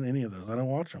 CNN, any of those. I don't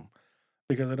watch them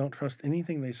because I don't trust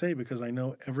anything they say because I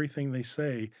know everything they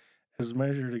say is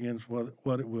measured against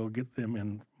what it will get them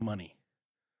in money.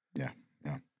 Yeah,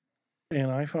 yeah. And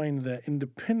I find that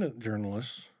independent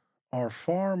journalists are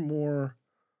far more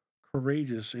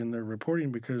courageous in their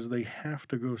reporting because they have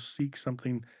to go seek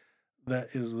something that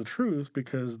is the truth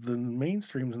because the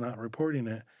mainstream's not reporting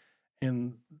it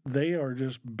and they are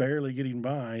just barely getting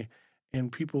by and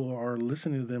people are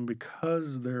listening to them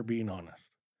because they're being honest.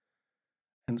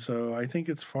 And so I think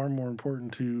it's far more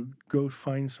important to go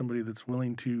find somebody that's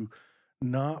willing to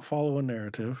not follow a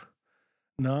narrative,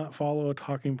 not follow a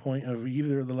talking point of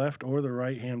either the left or the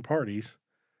right hand parties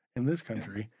in this Yeah.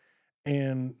 country.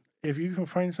 And if you can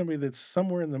find somebody that's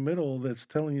somewhere in the middle that's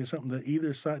telling you something that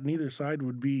neither side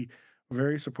would be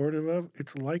very supportive of,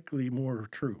 it's likely more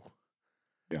true.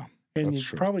 Yeah, And that's it's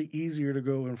true. probably easier to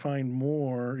go and find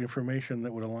more information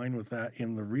that would align with that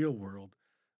in the real world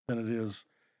than it is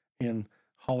in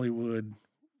Hollywood,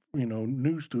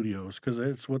 news studios, because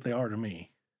it's what they are to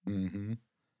me. Mm-hmm.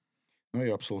 No,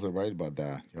 you're absolutely right about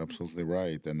that. You're absolutely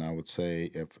right. And I would say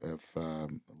if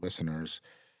listeners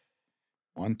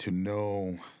want to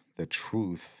know the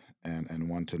truth and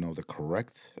want to know the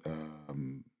correct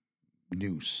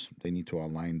news, they need to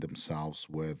align themselves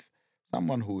with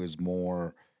someone who is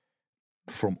more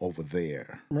from over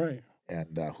there Right.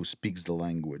 and who speaks the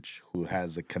language, who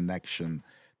has a connection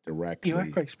You act directly.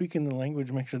 like speaking the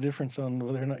language makes a difference on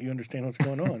whether or not you understand what's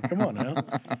going on. Come on now.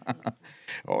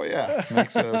 Oh yeah,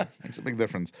 makes a big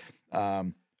difference.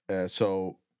 Um,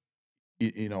 so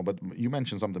but you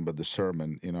mentioned something about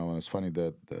discernment, and it's funny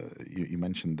that you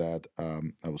mentioned that.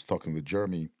 I was talking with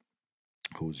Jeremy,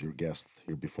 who was your guest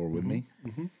here before with Hmm. me,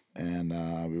 Hmm.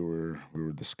 and we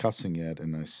were discussing it,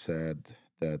 and I said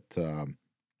that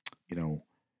you know,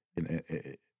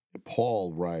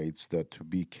 Paul writes that to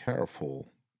be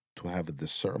careful to have a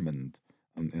discernment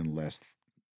in the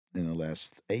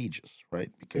last ages,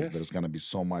 right? Because Yes. there's going to be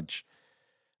so much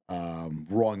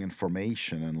wrong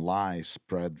information and lies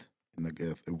spread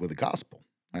with the gospel,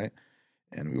 right?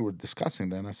 And we were discussing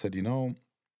that, and I said,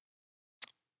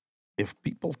 if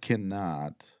people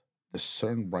cannot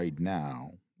discern right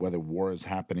now whether war is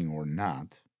happening or not,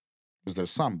 because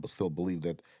there's some but still believe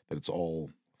that it's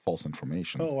all false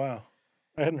information. Oh, wow.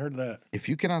 I hadn't heard that. If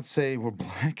you cannot say where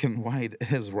black and white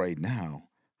is right now,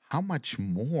 how much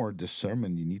more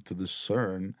discernment you need to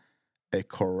discern a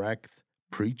correct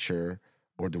preacher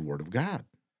or the word of God?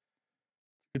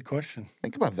 Good question.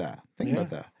 Think about that. Think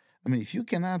about Yeah. that. I mean, if you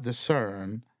cannot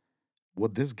discern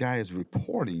what this guy is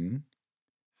reporting,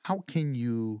 how can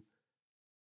you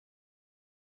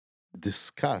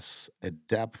discuss a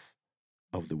depth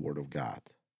of the word of God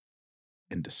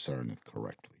and discern it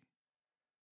correctly?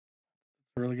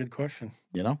 A really good question.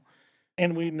 You know?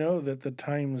 And we know that the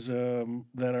times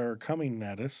that are coming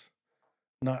at us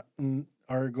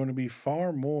are going to be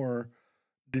far more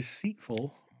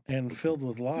deceitful and Absolutely. filled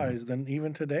with Yeah. lies than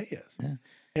even today is. Yeah.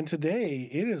 And today,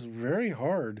 it is very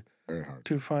hard Very hard.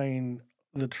 to find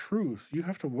the truth. You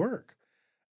have to work.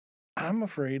 I'm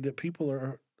afraid that people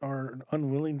are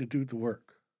unwilling to do the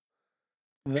work.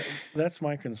 That's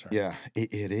my concern. Yeah,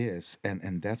 it is.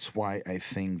 And that's why I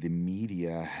think the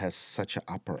media has such an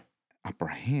upper upper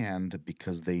hand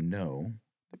because they know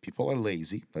that people are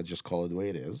lazy. Let's just call it the way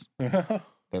it is. You're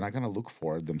They're not going to look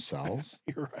for it themselves.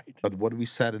 right. But what we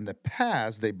said in the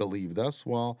past, they believed us.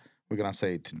 Well, we're going to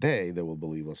say today they will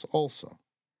believe us also.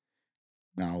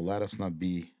 Now, let us not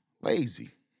be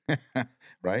lazy,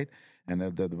 right? And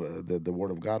the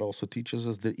Word of God also teaches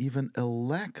us that even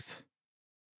elect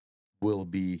will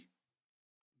be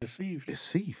Deceived.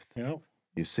 deceived. Yep.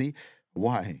 You see?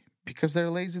 Why? Because they're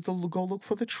lazy to go look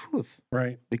for the truth.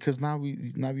 Right. Because now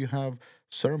you have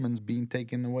sermons being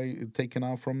taken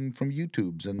out from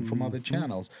YouTubes and from other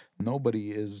channels.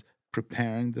 Nobody is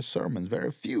preparing the sermons.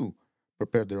 Very few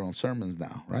prepare their own sermons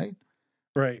now, right?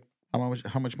 Right.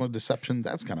 How much more deception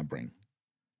that's gonna bring?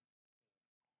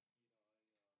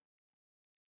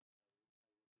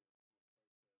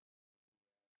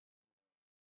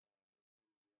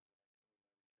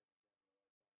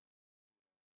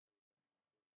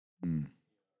 Mm.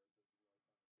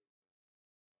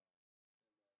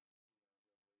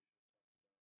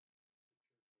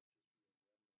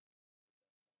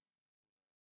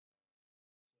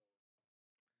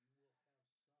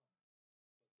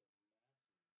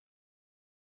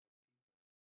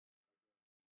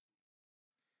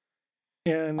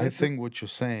 And I think what you're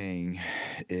saying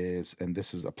is, and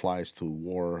this is applies to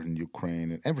war in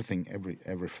Ukraine and everything,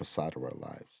 every facade of our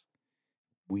lives.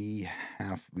 We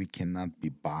cannot be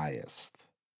biased.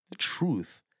 The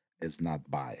truth is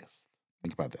not biased.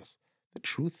 Think about this. The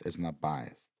truth is not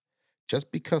biased.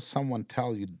 Just because someone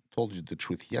told you the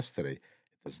truth yesterday, it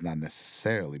does not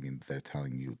necessarily mean that they're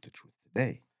telling you the truth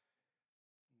today.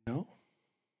 no.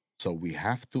 So we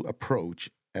have to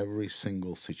approach every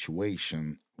single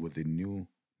situation with a new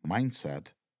mindset,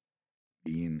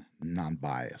 being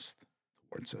non-biased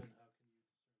towards it.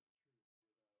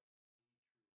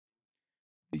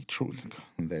 The truth.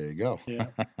 There you go. Yeah.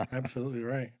 Absolutely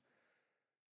right.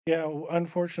 Yeah.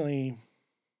 Unfortunately,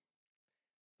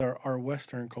 our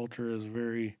Western culture is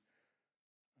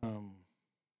um,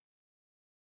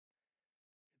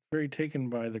 very taken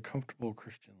by the comfortable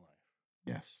Christian life,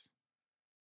 Yes.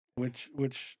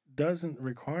 which doesn't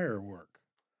require work,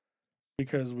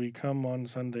 because we come on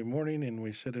Sunday morning and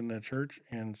we sit in a church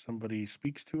and somebody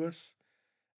speaks to us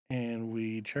and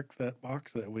we check that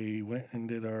box that we went and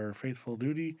did our faithful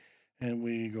duty, and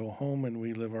we go home and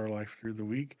we live our life through the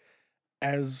week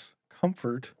as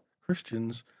comfort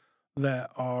Christians that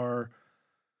are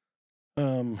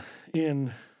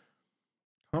in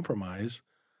compromise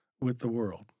with the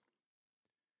world.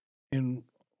 And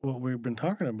what we've been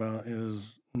talking about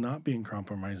is not being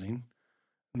compromising,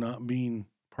 not being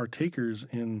partakers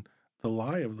in the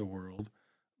lie of the world,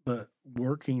 but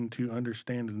working to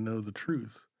understand and know the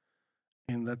truth.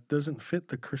 And that doesn't fit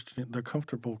the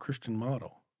comfortable Christian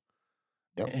model.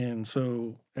 Yep. And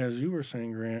so, as you were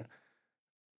saying, Grant,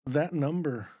 that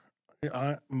number,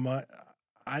 I my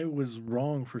I was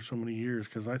wrong for so many years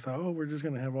because I thought, oh, we're just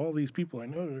going to have all these people I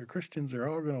know that are Christians. They're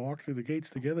all going to walk through the gates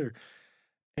together.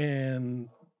 And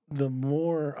the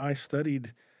more I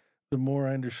studied, the more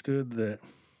I understood that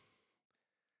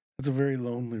it's a very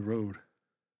lonely road.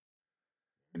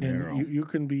 And Narrow. you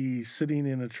can be sitting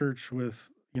in a church with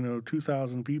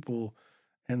 2,000 people,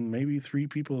 and maybe 3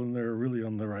 people in there are really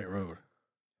on the right road.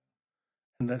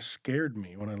 And that scared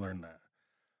me when I learned that,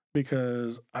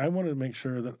 because I wanted to make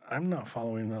sure that I'm not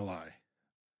following a lie.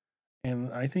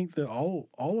 And I think that all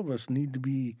of us need to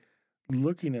be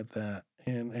looking at that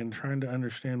and trying to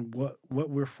understand what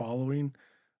we're following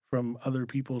from other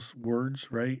people's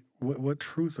words, right? What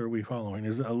truth are we following?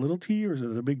 Is it a little T or is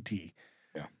it a big T?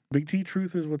 Yeah. Big T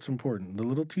truth is what's important. The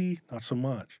little T, not so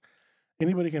much.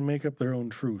 Anybody can make up their own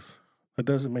truth. That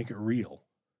doesn't make it real.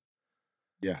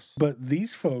 Yes. But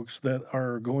these folks that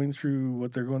are going through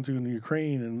what they're going through in the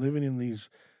Ukraine and living in these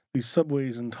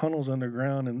subways and tunnels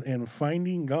underground, and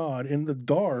finding God in the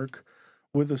dark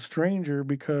with a stranger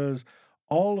because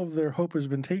all of their hope has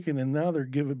been taken, and now they're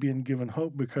being given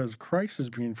hope because Christ is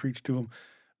being preached to them.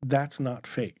 That's not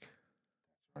fake.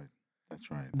 Right. That's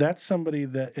right. That's somebody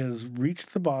that has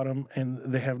reached the bottom and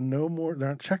they have no more. They're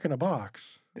not checking a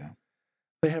box. Yeah.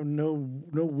 They have no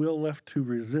will left to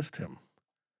resist him.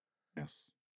 Yes.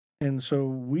 And so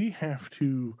we have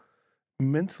to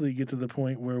mentally get to the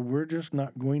point where we're just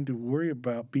not going to worry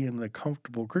about being the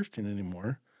comfortable Christian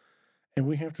anymore. And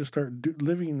we have to start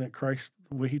living that Christ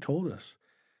the way he told us.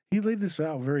 He laid this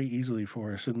out very easily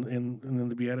for us in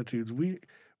the Beatitudes. We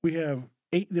have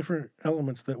 8 different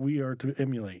elements that we are to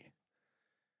emulate.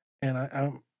 And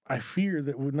I fear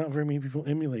that not very many people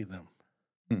emulate them.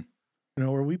 Hmm.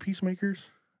 Are we peacemakers?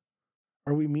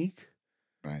 Are we meek?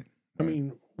 Right. I Right.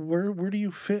 mean, where do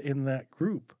you fit in that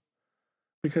group?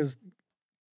 Because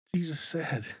Jesus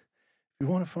said, you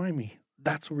want to find me,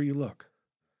 that's where you look.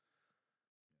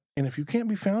 And if you can't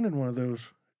be found in one of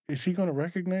those, is he going to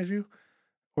recognize you?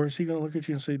 Or is he going to look at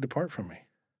you and say, depart from me?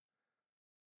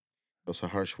 Those are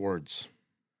harsh words,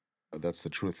 but that's the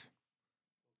truth.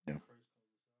 Yeah.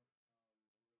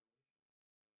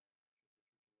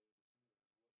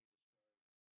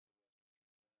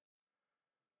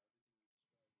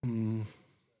 Mm,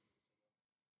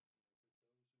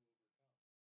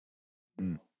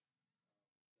 Mm.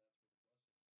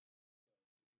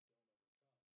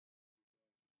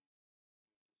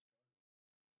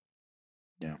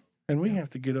 Yeah. and we Yeah. have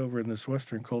to get over in this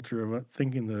Western culture of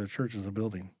thinking the church is a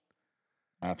building.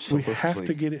 We have to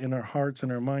Absolutely. get it in our hearts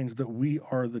and our minds that we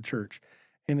are the church.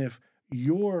 And if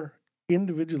you're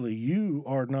individually, you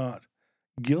are not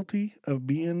guilty of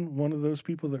being one of those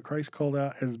people that Christ called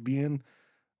out as being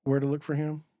where to look for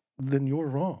him, then you're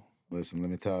wrong. Listen, let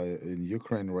me tell you, in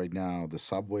Ukraine right now, the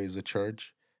subway is a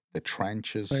church, the There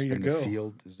trenches you in the go.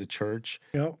 field is the church,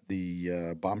 Yep.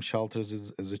 the bomb shelters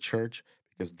is a church,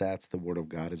 because that's the word of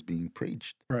God is being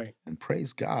preached. Right. And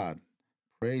praise God,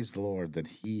 praise the Lord that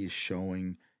He is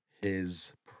showing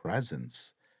His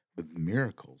presence with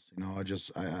miracles.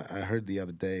 I heard the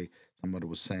other day somebody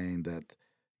was saying that,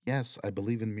 yes, I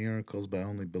believe in miracles, but I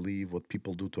only believe what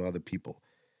people do to other people.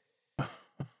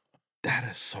 That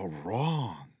is so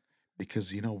wrong,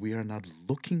 because we are not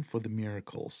looking for the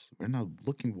miracles. We're not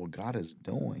looking what God is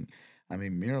doing. I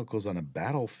mean, miracles on a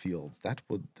battlefield. That's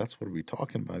what we're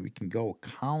talking about. We can go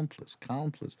countless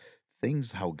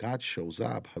things. How God shows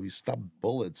up. How He stops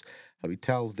bullets. How He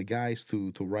tells the guys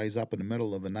to rise up in the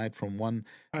middle of the night from one.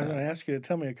 I was going to ask you to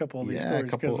tell me a couple of these Yeah, a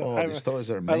stories couple. because Oh, these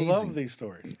stories are I love amazing. these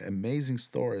stories. Amazing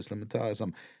stories. Let me tell you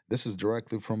some. This is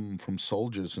directly from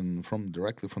soldiers and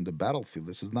directly from the battlefield.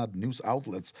 This is not news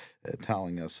outlets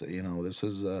telling us. This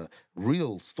is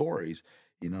real stories.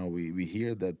 We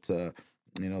hear that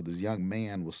this young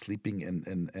man was sleeping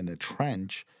in a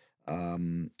trench,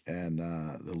 and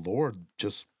the Lord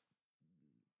just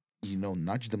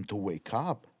nudged him to wake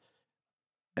up,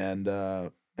 and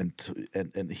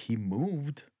and he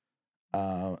moved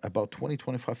about 20,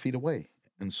 25 feet away.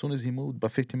 And as soon as he moved,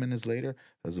 about 15 minutes later,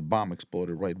 there's a bomb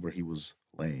exploded right where he was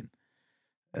laying.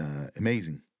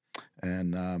 Amazing.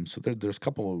 And so there's a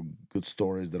couple of good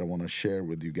stories that I want to share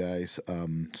with you guys.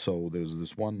 So there's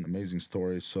this one amazing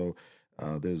story. So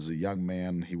there's a young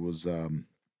man. He was a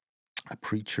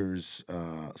preacher's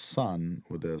son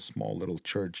with a small little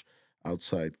church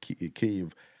outside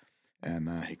Kiev,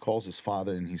 and he calls his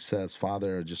father and he says,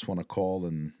 "Father, I just want to call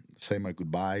and say my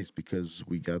goodbyes, because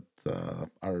we got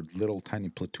our little tiny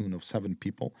platoon of 7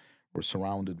 people. We're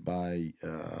surrounded by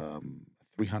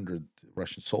 300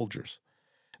 Russian soldiers,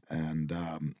 and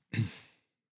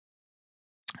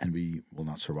and we will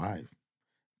not survive,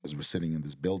 because we're sitting in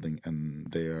this building and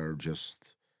they are just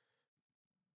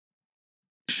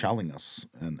shelling us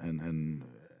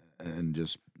and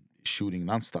just shooting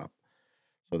nonstop."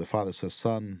 So the father says,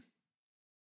 "Son,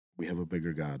 we have a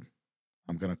bigger God.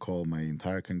 I'm going to call my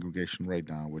entire congregation right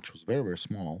now," which was very, very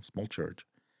small church,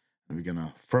 "and we're going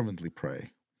to fervently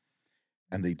pray."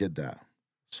 And they did that.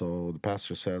 So the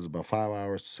pastor says about 5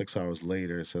 hours, 6 hours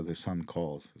later, so the son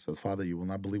calls. He says, "Father, you will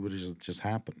not believe what just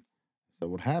happened." I said,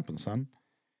 "What happened, son?"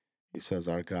 He says,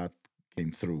 "Our God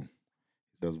came through."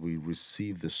 He says, "We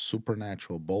received this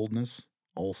supernatural boldness,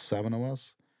 all 7 of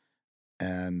us,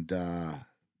 and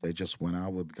they just went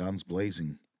out with guns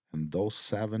blazing. And those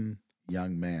 7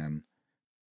 young men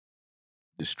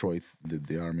destroyed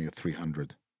the army of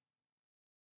 300.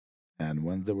 And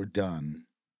when they were done,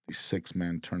 these 6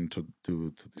 men turned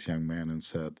to this young man and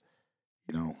said,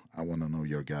 I want to know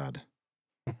your God.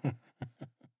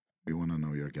 We want to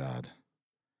know your God."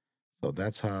 So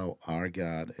that's how our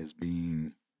God is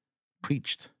being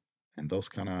preached in those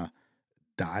kind of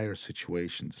dire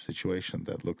situations, situation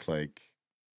that looks like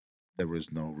there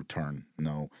is no return,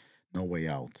 no way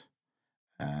out.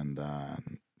 And,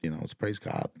 it's praise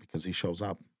God, because He shows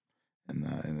up. And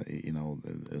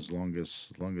as long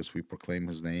as we proclaim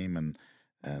His name and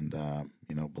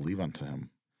believe unto Him.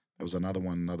 There was another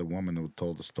woman who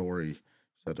told the story.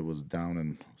 Said it was down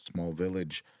in a small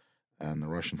village, and the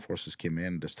Russian forces came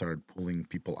in. They started pulling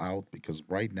people out, because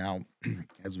right now,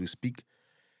 as we speak,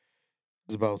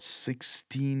 there's about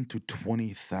 16 to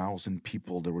 20,000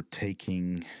 people that were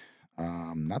taking,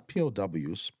 not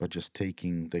POWs, but just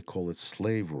taking. They call it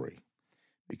slavery,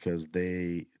 because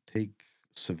they take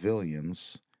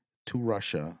civilians to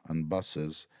Russia on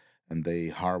buses, and they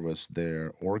harvest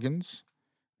their organs,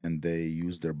 and they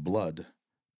use their blood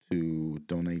to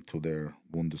donate to their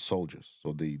wounded soldiers.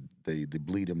 So they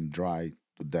bleed them dry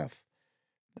to death,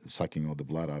 sucking all the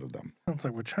blood out of them. Sounds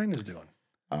like what China's doing.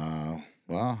 Uh,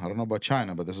 well, I don't know about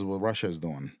China, but this is what Russia is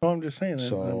doing. Oh, I'm just saying that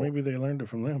So maybe they learned it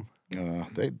from them.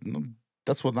 they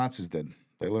that's what Nazis did.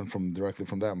 They learned from directly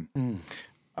from them. Mm.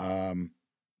 Um,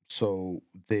 so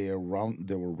they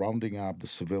were rounding up the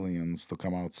civilians to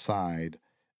come outside,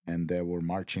 and they were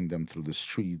marching them through the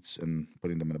streets and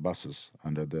putting them in the buses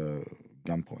under the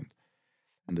gunpoint.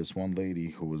 And this one lady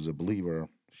who was a believer,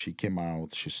 she came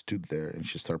out, she stood there, and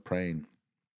she started praying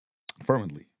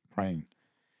fervently, praying.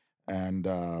 And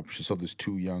she saw these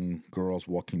two young girls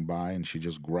walking by, and she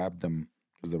just grabbed them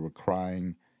because they were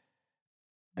crying.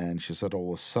 And she said,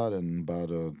 all of a sudden,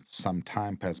 about some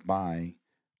time passed by,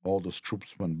 all those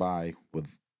troops went by with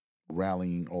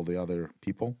rallying all the other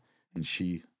people, and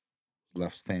she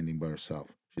left standing by herself.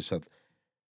 She said,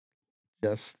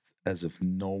 just as if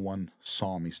no one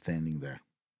saw me standing there.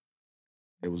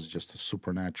 It was just a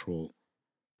supernatural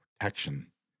protection.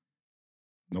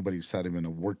 Nobody said even a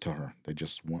word to her. They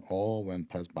just all went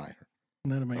past by her.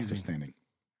 Isn't that Left her amazing? standing.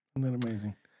 Isn't that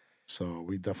amazing? So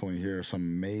we definitely hear some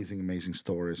amazing, amazing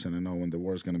stories. And I know when the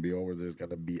war is going to be over, there's got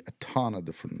to be a ton of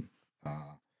different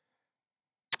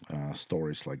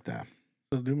stories like that.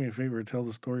 So do me a favor, tell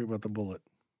the story about the bullet.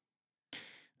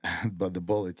 But the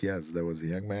bullet, yes, there was a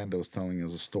young man that was telling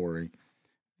us a story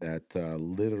that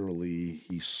literally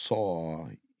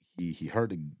he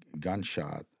heard a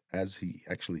gunshot as he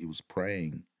was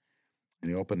praying, and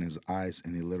he opened his eyes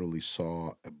and he literally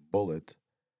saw a bullet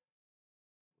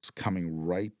was coming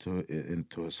right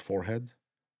into his forehead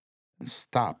and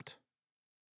stopped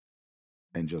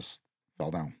and just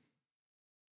fell down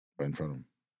right in front of him.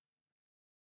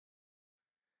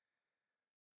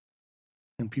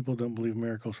 And people don't believe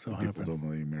miracles still People happen. don't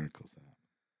believe miracles.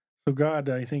 So God,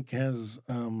 I think, has,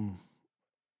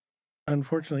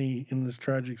 unfortunately, in this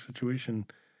tragic situation,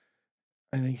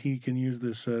 I think He can use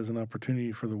this as an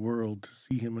opportunity for the world to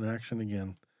see Him in action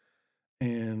again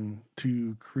and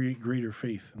to create greater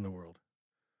faith in the world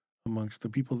amongst the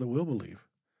people that will believe.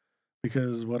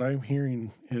 Because what I'm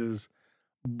hearing is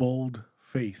bold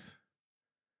faith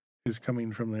is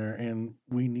coming from there, and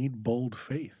we need bold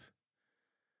faith.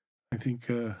 I think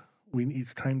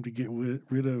it's time to get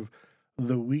rid of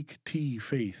the weak T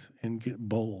faith and get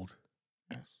bold.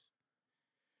 Yes.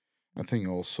 I think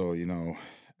also,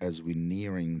 as we're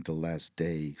nearing the last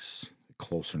days,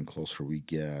 closer and closer we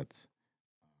get,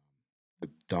 the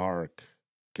dark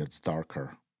gets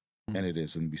darker. And it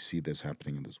is, and we see this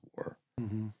happening in this war.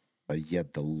 Mm-hmm. But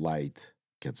yet the light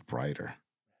gets brighter.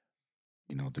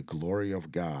 The glory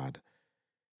of God,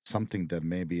 something that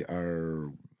maybe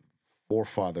our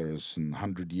forefathers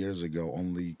 100 years ago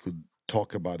only could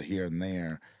talk about here and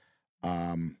there.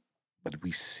 But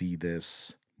we see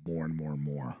this more and more and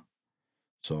more.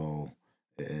 So,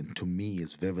 and to me,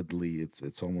 it's vividly,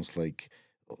 it's almost like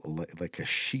a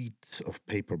sheet of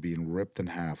paper being ripped in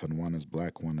half, and one is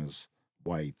black, one is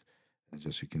white. And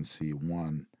just you can see,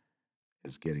 one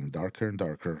is getting darker and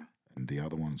darker, and the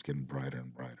other one is getting brighter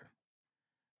and brighter.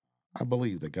 I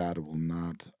believe that God will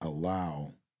not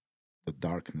allow the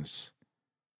darkness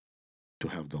to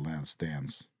have the last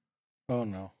dance. Oh,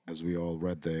 no. As we all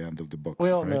read the end of the book.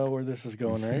 We all right? know where this is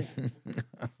going, right?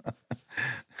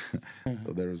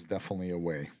 So there is definitely a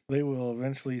way. They will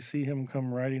eventually see him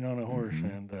come riding on a horse,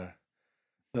 and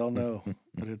they'll know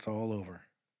that it's all over.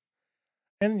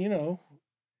 And,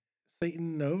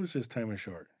 Satan knows his time is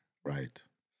short. Right.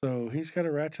 So he's got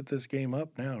to ratchet this game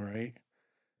up now, right?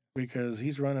 Because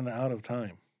he's running out of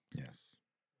time. Yes.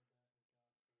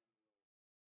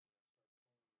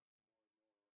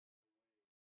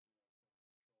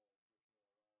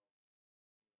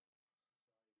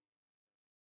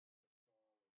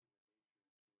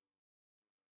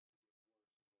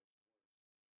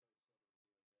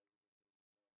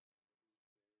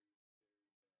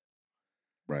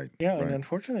 Right. Yeah, right. and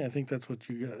unfortunately, I think that's what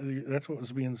that's what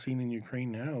was being seen in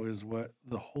Ukraine now is what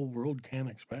the whole world can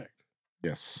expect.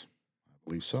 Yes, I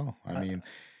believe so. I mean,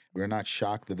 we're not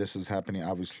shocked that this is happening.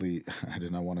 Obviously, I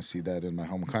did not want to see that in my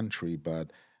home country,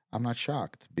 but I'm not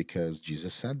shocked because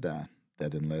Jesus said that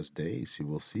in last days you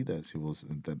will see this.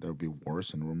 That there'll be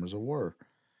wars and rumors of war,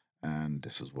 and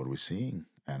this is what we're seeing.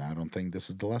 And I don't think this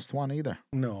is the last one either.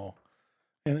 No,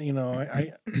 and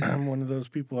I'm one of those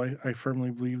people. I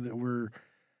firmly believe that we're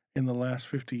in the last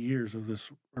 50 years of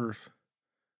this earth,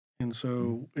 and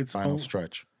so it's Final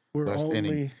stretch. We're Last only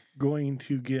inning. going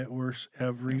to get worse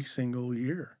every single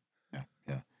year.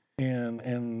 Yeah.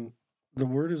 And the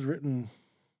word is written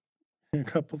a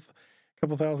couple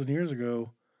thousand years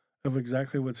ago of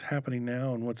exactly what's happening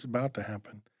now and what's about to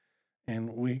happen, and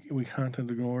we can't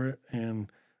ignore it, and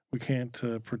we can't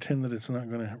pretend that it's not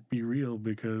going to be real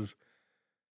because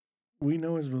we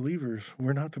know as believers,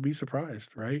 we're not to be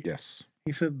surprised, right? Yes.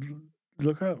 He said,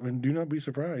 look up and do not be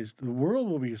surprised. The world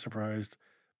will be surprised,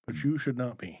 but you should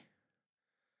not be.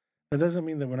 That doesn't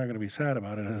mean that we're not going to be sad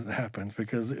about it as it happens,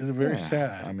 because it's very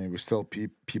sad. I mean, we're still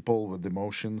people with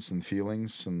emotions and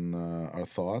feelings and our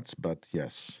thoughts, but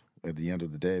yes, at the end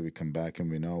of the day, we come back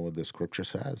and we know what the scripture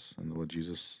says and what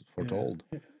Jesus foretold.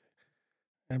 Yeah,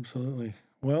 absolutely.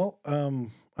 Well,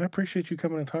 I appreciate you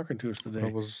coming and talking to us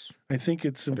today. I think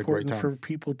it's important for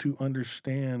people to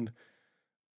understand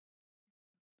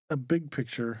a big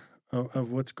picture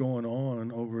of what's going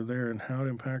on over there and how it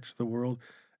impacts the world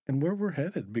and where we're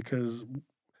headed, because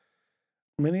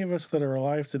many of us that are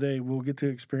alive today will get to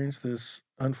experience this,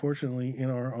 unfortunately,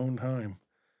 in our own time.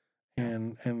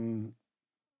 And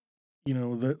you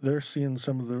know, they're seeing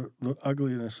some of the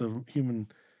ugliness of human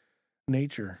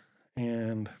nature,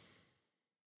 and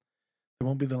it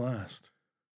won't be the last.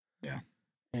 Yeah.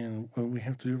 And we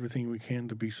have to do everything we can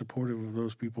to be supportive of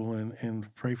those people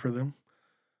and pray for them.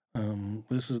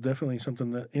 This is definitely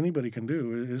something that anybody can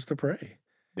do, is to pray.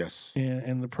 Yes.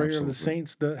 And the prayer of the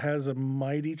saints has a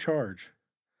mighty charge.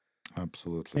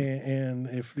 Absolutely. And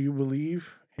if you believe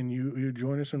and you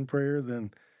join us in prayer,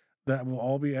 then that will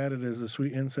all be added as a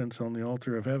sweet incense on the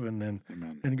altar of heaven.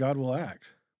 And God will act,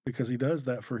 because he does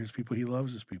that for his people. He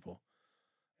loves his people.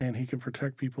 And he can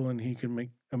protect people, and he can make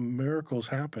miracles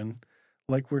happen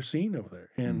like we're seeing over there.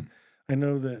 And I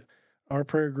know that our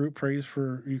prayer group prays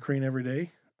for Ukraine every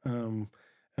day. And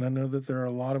I know that there are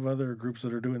a lot of other groups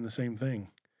that are doing the same thing.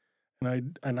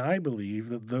 And I believe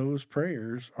that those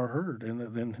prayers are heard, and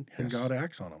that then God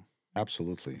acts on them.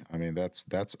 Absolutely. I mean,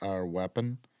 that's our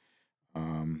weapon,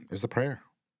 is the prayer.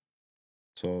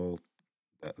 So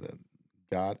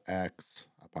God acts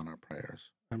upon our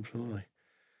prayers. Absolutely.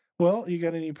 Well, you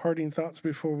got any parting thoughts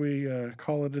before we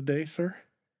call it a day, sir?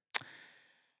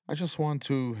 I just want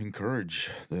to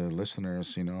encourage the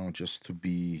listeners, just to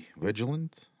be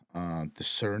vigilant,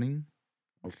 discerning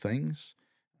of things,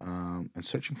 and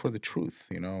searching for the truth.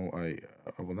 I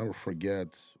will never forget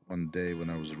one day when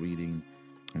I was reading,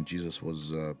 and Jesus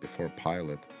was before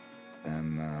Pilate,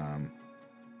 and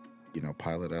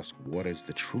Pilate asked, "What is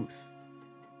the truth?"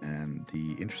 And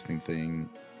the interesting thing,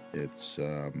 it's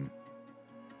the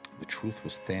truth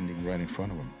was standing right in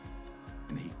front of him,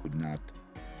 and he could not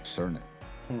discern it.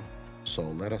 So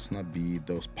let us not be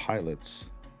those Pilates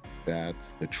that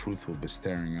the truth will be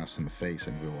staring us in the face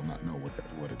and we will not know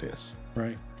what it is.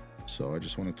 Right. So I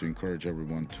just wanted to encourage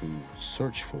everyone to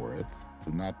search for it.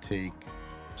 Do not take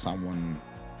someone's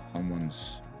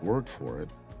word for it,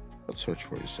 but search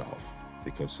for yourself,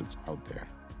 because it's out there.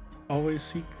 Always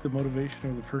seek the motivation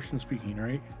of the person speaking,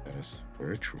 right? That is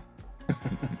very true.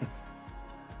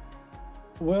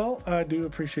 Well, I do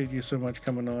appreciate you so much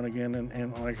coming on again.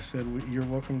 And like I said, you're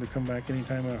welcome to come back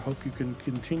anytime. I hope you can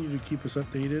continue to keep us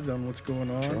updated on what's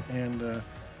going on. Sure.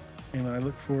 And I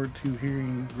look forward to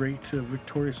hearing great,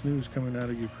 victorious news coming out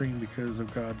of Ukraine because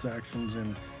of God's actions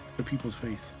and the people's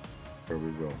faith. There we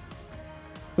will.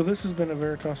 So this has been a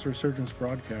Veritas Resurgence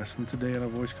broadcast. And today on A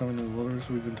Voice Calling in the Wilderness,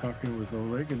 we've been talking with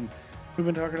Oleg. And we've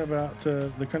been talking about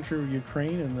the country of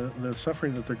Ukraine and the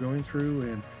suffering that they're going through,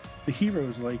 and the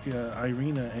heroes like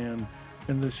Irina and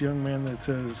this young man that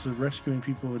is rescuing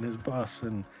people in his bus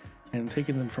and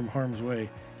taking them from harm's way.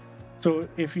 So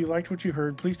if you liked what you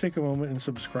heard, please take a moment and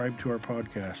subscribe to our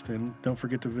podcast. And don't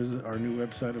forget to visit our new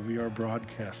website at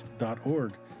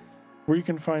vrbroadcast.org, where you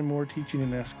can find more teaching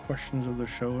and ask questions of the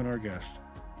show and our guests.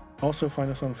 Also find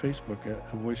us on Facebook at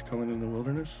A Voice Calling in the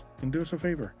Wilderness. And do us a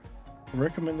favor,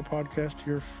 recommend the podcast to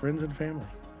your friends and family.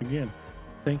 Again,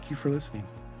 thank you for listening,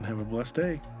 and have a blessed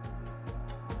day.